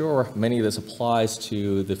 and I'm sure many of this applies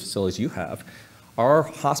to the facilities you have, our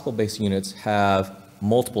hospital-based units have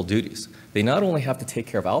multiple duties. They not only have to take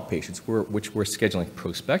care of outpatients, which we're scheduling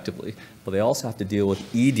prospectively, but they also have to deal with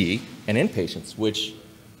ED and inpatients, which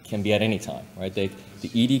can be at any time, right? The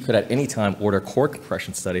ED could at any time order a cord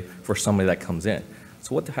compression study for somebody that comes in.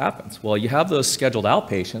 So what happens? Well, you have those scheduled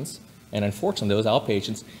outpatients, and unfortunately, those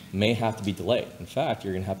outpatients may have to be delayed. In fact,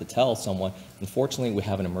 you're going to have to tell someone, unfortunately, we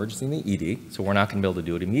have an emergency in the ED, so we're not going to be able to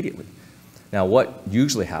do it immediately. Now, what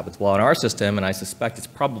usually happens? Well, in our system, and I suspect it's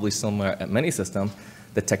probably similar at many systems,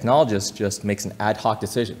 the technologist just makes an ad hoc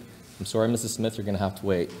decision. I'm sorry, Mrs. Smith, you're going to have to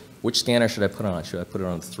wait. Which scanner should I put on? Should I put it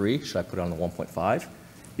on the 3? Should I put it on the 1.5?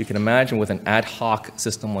 You can imagine with an ad hoc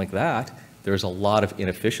system like that, there's a lot of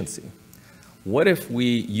inefficiency. What if we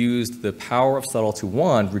used the power of Subtle to,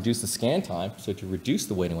 1, reduce the scan time, so to reduce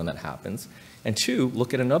the waiting when that happens, and 2,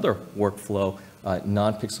 look at another workflow,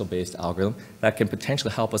 non-pixel-based algorithm that can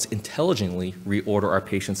potentially help us intelligently reorder our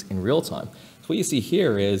patients in real time. So what you see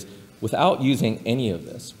here is, without using any of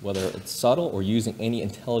this, whether it's Subtle or using any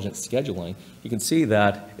intelligent scheduling, you can see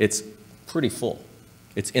that it's pretty full.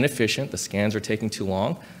 It's inefficient, the scans are taking too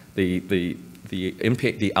long, the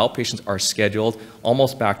outpatients are scheduled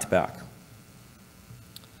almost back to back.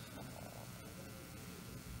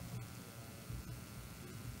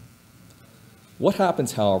 What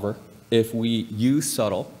happens, however, if we use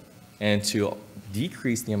Subtle and to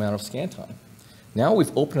decrease the amount of scan time? Now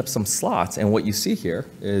we've opened up some slots, and what you see here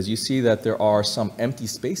is you see that there are some empty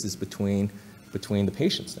spaces between the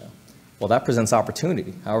patients now. Well, that presents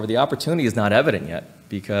opportunity. However, the opportunity is not evident yet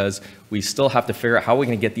because we still have to figure out how we're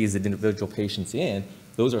going to get these individual patients in.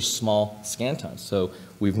 Those are small scan times. So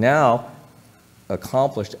we've now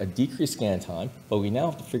accomplished a decreased scan time, but we now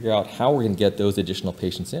have to figure out how we're going to get those additional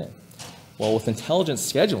patients in. Well, with intelligent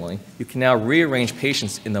scheduling, you can now rearrange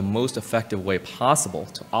patients in the most effective way possible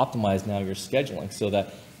to optimize now your scheduling so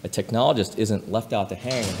that a technologist isn't left out to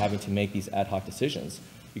hang and having to make these ad hoc decisions.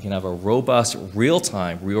 You can have a robust,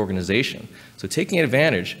 real-time reorganization. So taking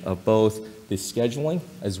advantage of both the scheduling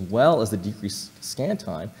as well as the decreased scan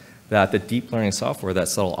time that the deep learning software that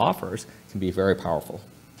Subtle offers can be very powerful.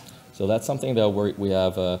 So that's something that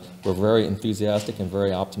we're very enthusiastic and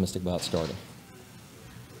very optimistic about starting.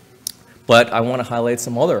 But I want to highlight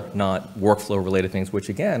some other non-workflow related things, which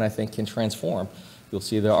again, I think can transform. You'll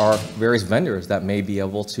see there are various vendors that may be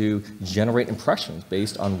able to generate impressions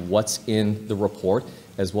based on what's in the report,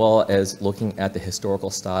 as well as looking at the historical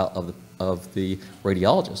style of the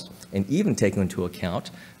radiologist, and even taking into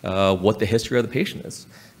account what the history of the patient is.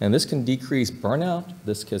 And this can decrease burnout,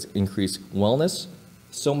 this can increase wellness,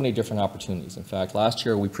 So many different opportunities. In fact, last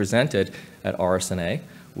year we presented at RSNA.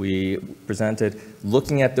 We presented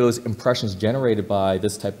looking at those impressions generated by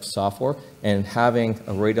this type of software and having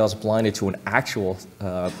a radiologist blinded to an actual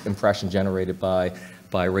impression generated by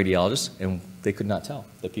radiologists, and they could not tell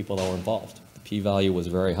the people that were involved. The p-value was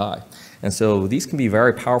very high. And so these can be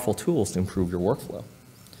very powerful tools to improve your workflow.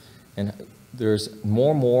 And there's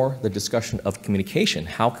more and more the discussion of communication.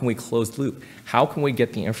 How can we close the loop? How can we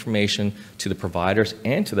get the information to the providers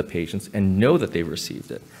and to the patients and know that they've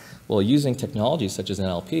received it? Well, using technologies such as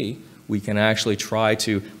NLP, we can actually try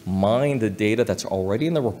to mine the data that's already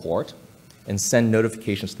in the report and send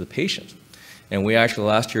notifications to the patient. And we actually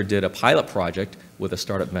last year did a pilot project with a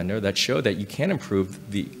startup vendor that showed that you can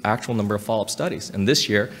improve the actual number of follow-up studies. And this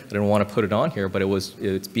year, I didn't want to put it on here, but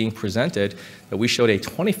it's being presented that we showed a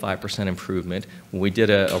 25% improvement when we did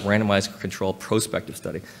a randomized controlled prospective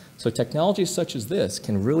study. So technologies such as this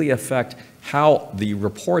can really affect how the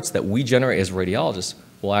reports that we generate as radiologists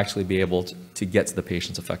will actually be able to get to the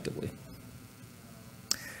patients effectively.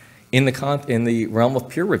 In the realm of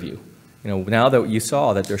peer review, now that you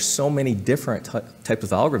saw that there's so many different types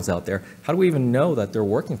of algorithms out there, how do we even know that they're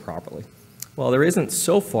working properly? Well, there isn't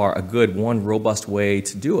so far a good one robust way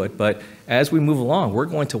to do it, but as we move along, we're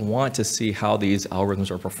going to want to see how these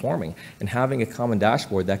algorithms are performing, and having a common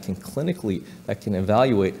dashboard that can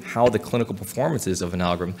evaluate how the clinical performance is of an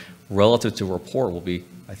algorithm relative to a report will be,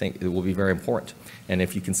 I think, it will be very important. And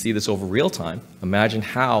if you can see this over real time, imagine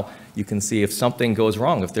how you can see if something goes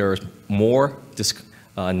wrong, if there's more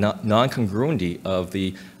non-congruency of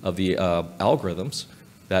the algorithms,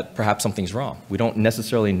 that perhaps something's wrong. We don't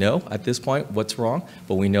necessarily know at this point what's wrong,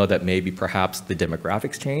 but we know that maybe perhaps the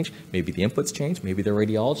demographics change, maybe the inputs change, maybe the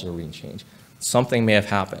radiology are reading change. Something may have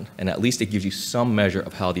happened, and at least it gives you some measure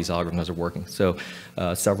of how these algorithms are working. So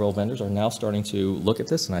several vendors are now starting to look at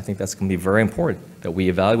this, and I think that's going to be very important, that we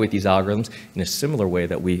evaluate these algorithms in a similar way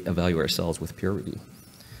that we evaluate ourselves with peer review.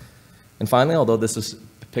 And finally, although this is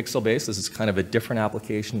pixel-based, this is kind of a different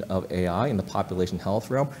application of AI in the population health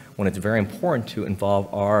realm, when it's very important to involve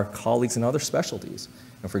our colleagues in other specialties.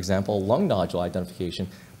 And for example, lung nodule identification,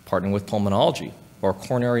 partnering with pulmonology, or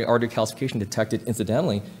coronary artery calcification detected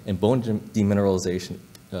incidentally, and bone demineralization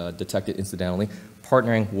detected incidentally,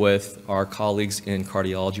 partnering with our colleagues in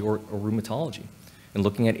cardiology or rheumatology. And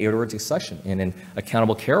looking at aortic dissection in an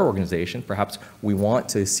accountable care organization, perhaps we want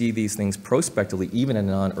to see these things prospectively, even in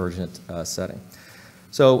a non-urgent setting.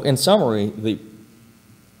 So in summary,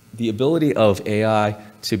 the ability of AI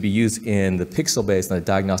to be used in the pixel-based and the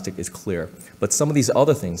diagnostic is clear. But some of these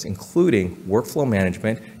other things, including workflow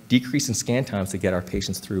management, decrease in scan times to get our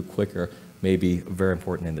patients through quicker, may be very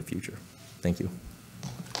important in the future. Thank you.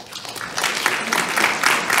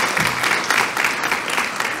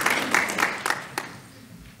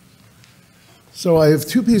 So I have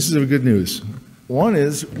two pieces of good news. One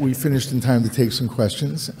is we finished in time to take some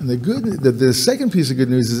questions. And the second piece of good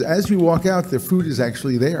news is as you walk out, the food is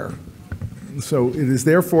actually there. So it is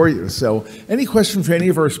there for you. So any question for any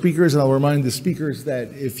of our speakers, and I'll remind the speakers that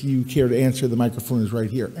if you care to answer, the microphone is right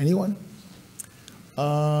here. Anyone?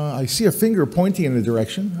 I see a finger pointing in a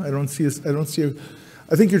direction. I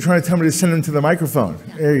think you're trying to tell me to send them to the microphone.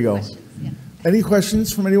 Yeah, there you go. Yeah. Any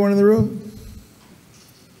questions from anyone in the room?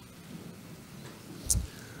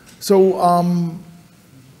 So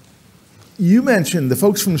you mentioned, the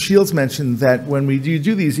folks from Shields mentioned that when we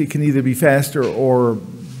do these, it can either be faster or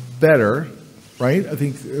better, right? I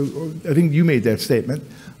think you made that statement.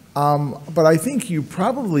 But I think you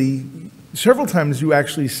probably, several times you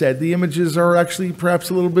actually said the images are actually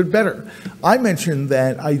perhaps a little bit better. I mentioned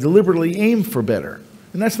that I deliberately aim for better.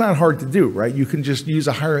 And that's not hard to do, right? You can just use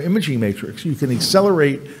a higher imaging matrix. You can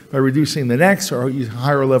accelerate by reducing the necks or use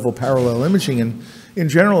higher level parallel imaging. And in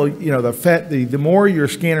general, the more your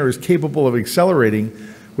scanner is capable of accelerating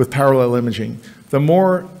with parallel imaging, the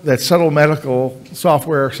more that subtle medical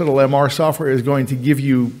software, SubtleMR software is going to give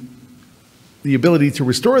you the ability to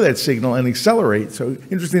restore that signal and accelerate. So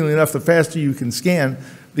interestingly enough, the faster you can scan,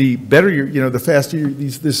 the better the faster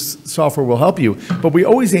this software will help you. But we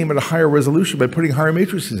always aim at a higher resolution by putting higher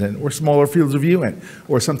matrices in, or smaller fields of view in,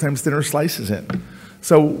 or sometimes thinner slices in.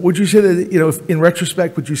 So would you say that, in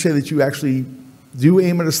retrospect, would you say that you actually do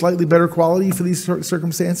aim at a slightly better quality for these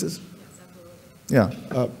circumstances? Yes,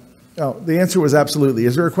 absolutely. Yeah. The answer was absolutely.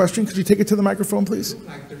 Is there a question? Could you take it to the microphone, please?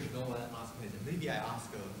 Maybe I ask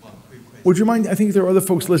one quick question. Would you mind? I think there are other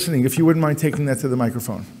folks listening. If you wouldn't mind taking that to the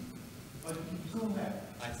microphone.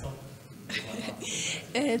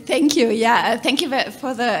 Thank you. Yeah, thank you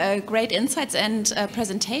for the great insights and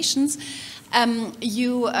presentations.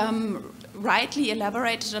 You rightly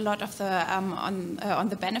elaborated a lot of the on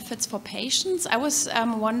the benefits for patients. I was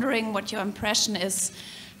wondering what your impression is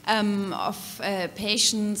of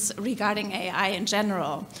patients regarding AI in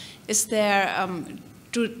general. Is there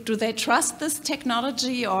do they trust this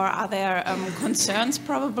technology, or are there concerns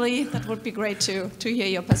probably? That would be great to hear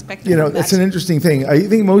your perspective. You know, on that. that's an interesting thing. I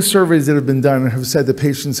think most surveys that have been done have said that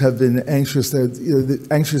patients have been anxious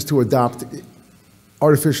to adopt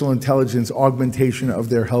artificial intelligence augmentation of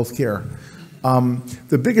their healthcare.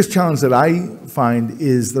 The biggest challenge that I find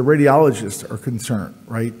is the radiologists are concerned,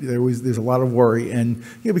 right? There's a lot of worry, and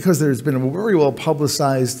because there's been a very well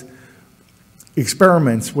publicized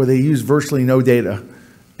experiments where they use virtually no data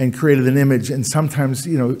and created an image, and sometimes,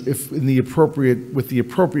 if with the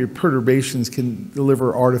appropriate perturbations can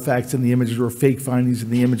deliver artifacts in the images or fake findings in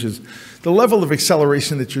the images. The level of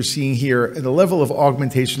acceleration that you're seeing here and the level of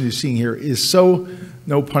augmentation you're seeing here is so,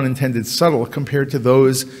 no pun intended, subtle compared to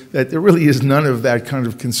those that there really is none of that kind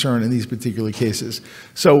of concern in these particular cases.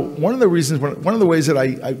 So one of the ways that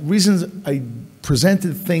I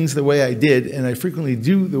presented things the way I did, and I frequently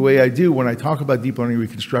do the way I do when I talk about deep learning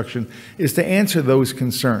reconstruction, is to answer those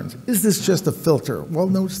concerns. Is this just a filter? Well,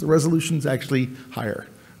 notice the resolution's actually higher,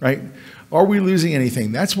 right? Are we losing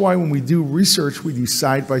anything? That's why when we do research, we do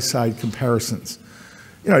side-by-side comparisons.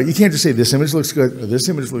 You can't just say this image looks good or this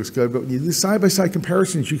image looks good, but when you do side-by-side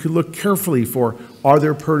comparisons, you can look carefully for, are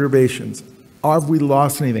there perturbations? Have we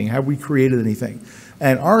lost anything? Have we created anything?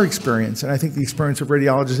 And our experience, and I think the experience of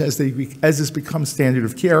radiologists as this becomes standard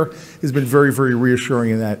of care, has been very, very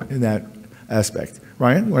reassuring in that aspect.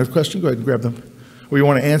 Ryan, you want to have a question? Go ahead and grab them. Or you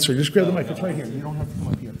want to answer, just grab the mic. It's right here. You don't have to come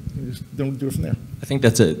up here. You just don't do it from there. I think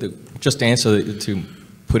that's just to answer, to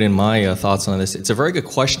put in my thoughts on this, it's a very good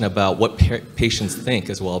question about what patients think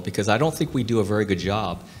as well, because I don't think we do a very good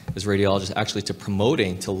job as radiologists actually to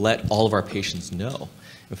promoting to let all of our patients know.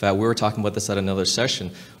 In fact, we were talking about this at another session.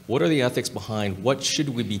 What are the ethics behind what should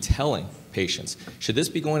we be telling patients? Should this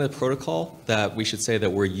be going to the protocol that we should say that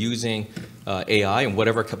we're using AI in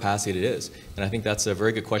whatever capacity it is? And I think that's a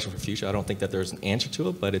very good question for future. I don't think that there's an answer to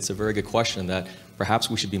it, but it's a very good question that perhaps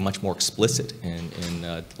we should be much more explicit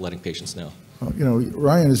in letting patients know. Well,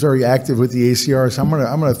 Ryan is very active with the ACR, so I'm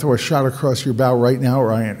gonna throw a shot across your bow right now,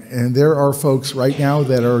 Ryan. And there are folks right now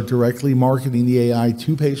that are directly marketing the AI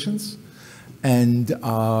to patients and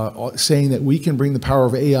saying that we can bring the power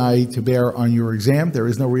of AI to bear on your exam. There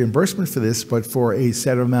is no reimbursement for this, but for a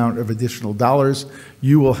set amount of additional dollars,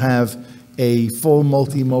 you will have a full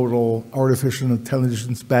multimodal artificial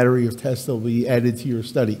intelligence battery of tests that will be added to your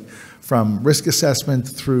study, from risk assessment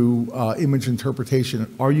through image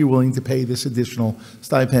interpretation. Are you willing to pay this additional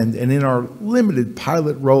stipend? And in our limited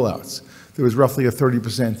pilot rollouts, there was roughly a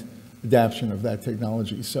 30% adoption of that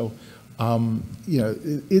technology. So,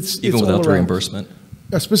 it's even without the reimbursement.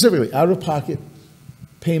 Specifically, out-of-pocket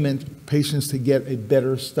payment, patients to get a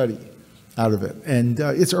better study out of it. And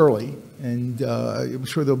it's early, and I'm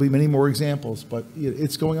sure there'll be many more examples, but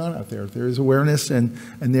it's going on out there. There is awareness, and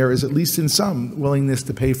there is, at least in some, willingness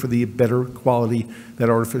to pay for the better quality that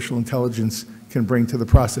artificial intelligence can bring to the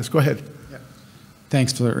process. Go ahead. Yeah.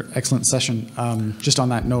 Thanks for the excellent session. Just on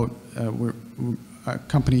that note, we're a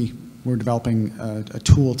company. We're developing a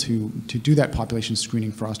tool to do that population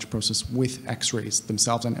screening for osteoporosis with x-rays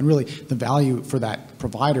themselves. And really, the value for that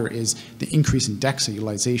provider is the increase in DEXA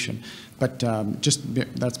utilization. But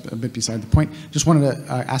that's a bit beside the point. Just wanted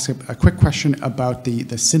to ask a quick question about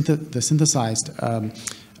the synthesized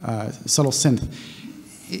SubtleSYNTH.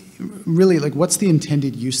 Really, what's the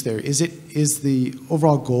intended use there? Is the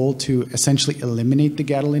overall goal to essentially eliminate the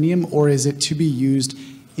gadolinium, or is it to be used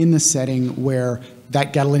in the setting where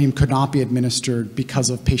that gadolinium could not be administered because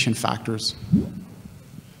of patient factors?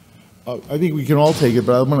 I think we can all take it,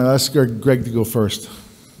 but I'm going to ask Greg to go first.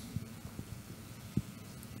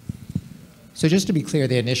 So just to be clear,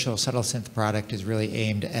 the initial SubtleSYNTH product is really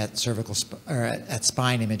aimed at cervical at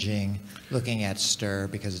spine imaging, looking at STIR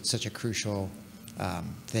because it's such a crucial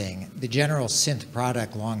thing. The general synth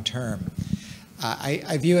product long term,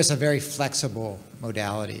 I view as a very flexible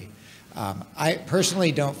modality. I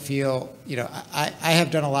personally don't feel, I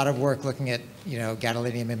have done a lot of work looking at,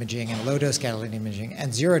 gadolinium imaging and low-dose gadolinium imaging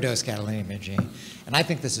and zero-dose gadolinium imaging, and I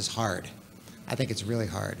think this is hard. I think it's really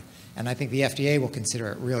hard, and I think the FDA will consider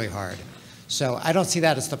it really hard. So I don't see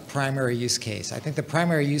that as the primary use case. I think the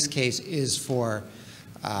primary use case is for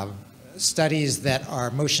studies that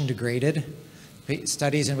are motion degraded,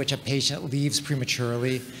 studies in which a patient leaves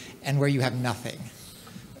prematurely, and where you have nothing.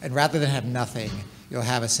 And rather than have nothing, you'll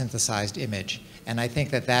have a synthesized image. And I think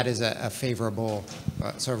that that is a favorable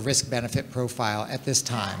sort of risk-benefit profile at this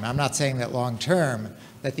time. I'm not saying that long-term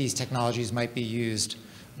that these technologies might be used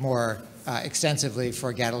more extensively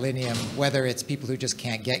for gadolinium, whether it's people who just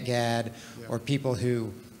can't get GAD or people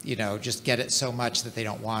who, just get it so much that they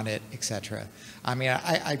don't want it, et cetera. I mean,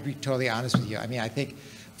 I'd be totally honest with you. I mean, I think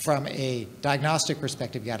from a diagnostic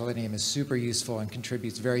perspective, gadolinium is super useful and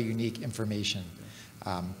contributes very unique information.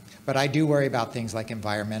 But I do worry about things like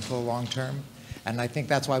environmental long-term, and I think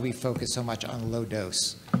that's why we focus so much on low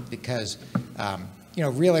dose, because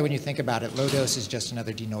really when you think about it, low dose is just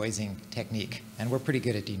another denoising technique, and we're pretty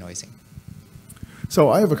good at denoising. So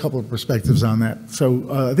I have a couple of perspectives on that.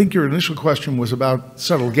 So I think your initial question was about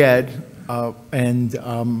SubtleGAD, and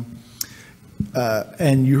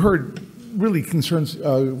you heard really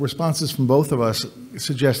responses from both of us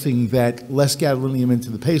suggesting that less gadolinium into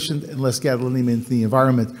the patient and less gadolinium into the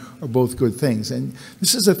environment are both good things. And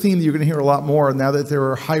this is a theme that you're going to hear a lot more now that there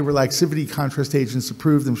are high relaxivity contrast agents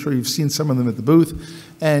approved. I'm sure you've seen some of them at the booth.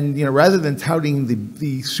 And rather than touting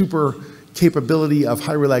the super capability of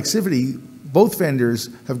high relaxivity, both vendors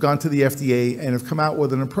have gone to the FDA and have come out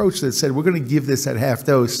with an approach that said, we're going to give this at half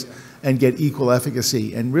dose and get equal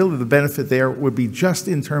efficacy. And really the benefit there would be just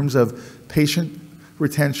in terms of patient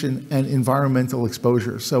retention and environmental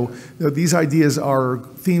exposure. So these ideas are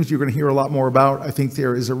themes you're going to hear a lot more about. I think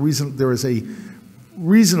there is a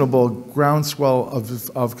reasonable groundswell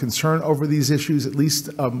of concern over these issues. At least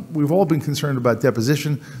we've all been concerned about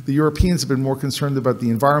deposition. The Europeans have been more concerned about the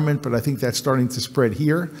environment, but I think that's starting to spread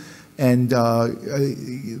here. And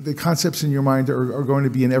the concepts in your mind are going to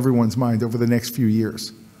be in everyone's mind over the next few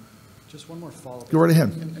years. Just one more follow-up. Go right ahead.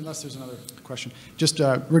 Unless there's another question. Just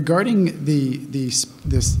regarding this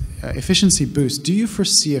efficiency boost, do you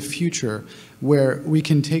foresee a future where we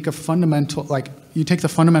can take a fundamental, you take the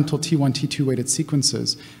fundamental T1, T2 weighted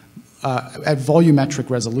sequences at volumetric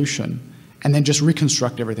resolution, and then just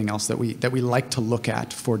reconstruct everything else that we like to look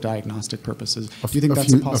at for diagnostic purposes? Do you think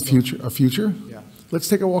that's a possibility? A future? Yeah. Let's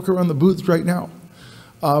take a walk around the booth right now.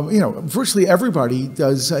 Virtually everybody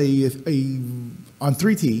does on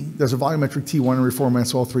 3T, there's a volumetric T1 and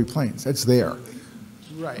reformats all three planes. That's there.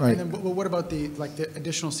 Right. And then what about the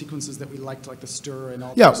additional sequences that we liked, like the stir and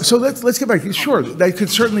all? Yeah. So let's get back. Sure, that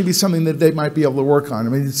could certainly be something that they might be able to work on. I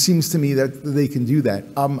mean, it seems to me that they can do that.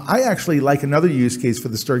 I actually like another use case for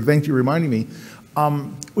the stir. Thank you for reminding me.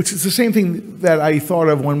 Which is the same thing that I thought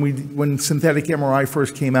of when synthetic MRI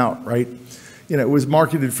first came out. Right. It was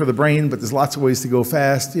marketed for the brain, but there's lots of ways to go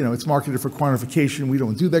fast. It's marketed for quantification. We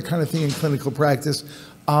don't do that kind of thing in clinical practice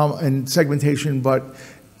and segmentation, but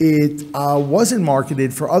it wasn't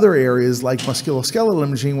marketed for other areas like musculoskeletal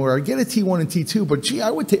imaging, where I get a T1 and T2, but gee, I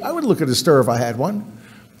would look at a stir if I had one.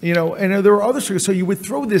 And there were other stirs. So you would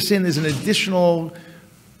throw this in as an additional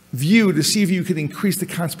view to see if you could increase the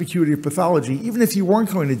conspicuity of pathology, even if you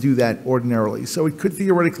weren't going to do that ordinarily. So it could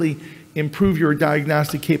theoretically improve your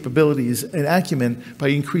diagnostic capabilities and acumen by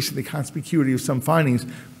increasing the conspicuity of some findings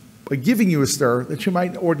by giving you a stir that you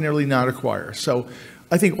might ordinarily not acquire. So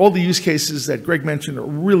I think all the use cases that Greg mentioned are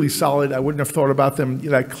really solid. I wouldn't have thought about them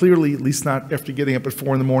that clearly, at least not after getting up at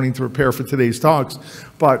 4 in the morning to prepare for today's talks,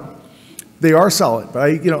 but they are solid.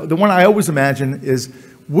 But the one I always imagine is,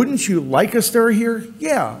 wouldn't you like a stir here?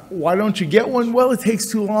 Yeah. Why don't you get one? Well, it takes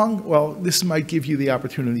too long. Well, this might give you the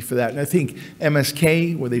opportunity for that. And I think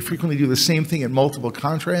MSK, where they frequently do the same thing at multiple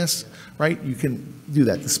contrasts, right? You can do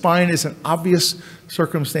that. The spine is an obvious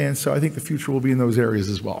circumstance, so I think the future will be in those areas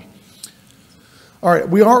as well. All right,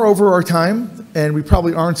 we are over our time, and we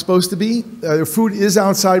probably aren't supposed to be. The food is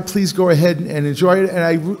outside. Please go ahead and enjoy it.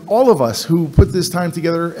 And all of us who put this time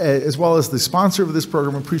together, as well as the sponsor of this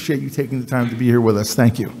program, appreciate you taking the time to be here with us.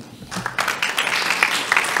 Thank you.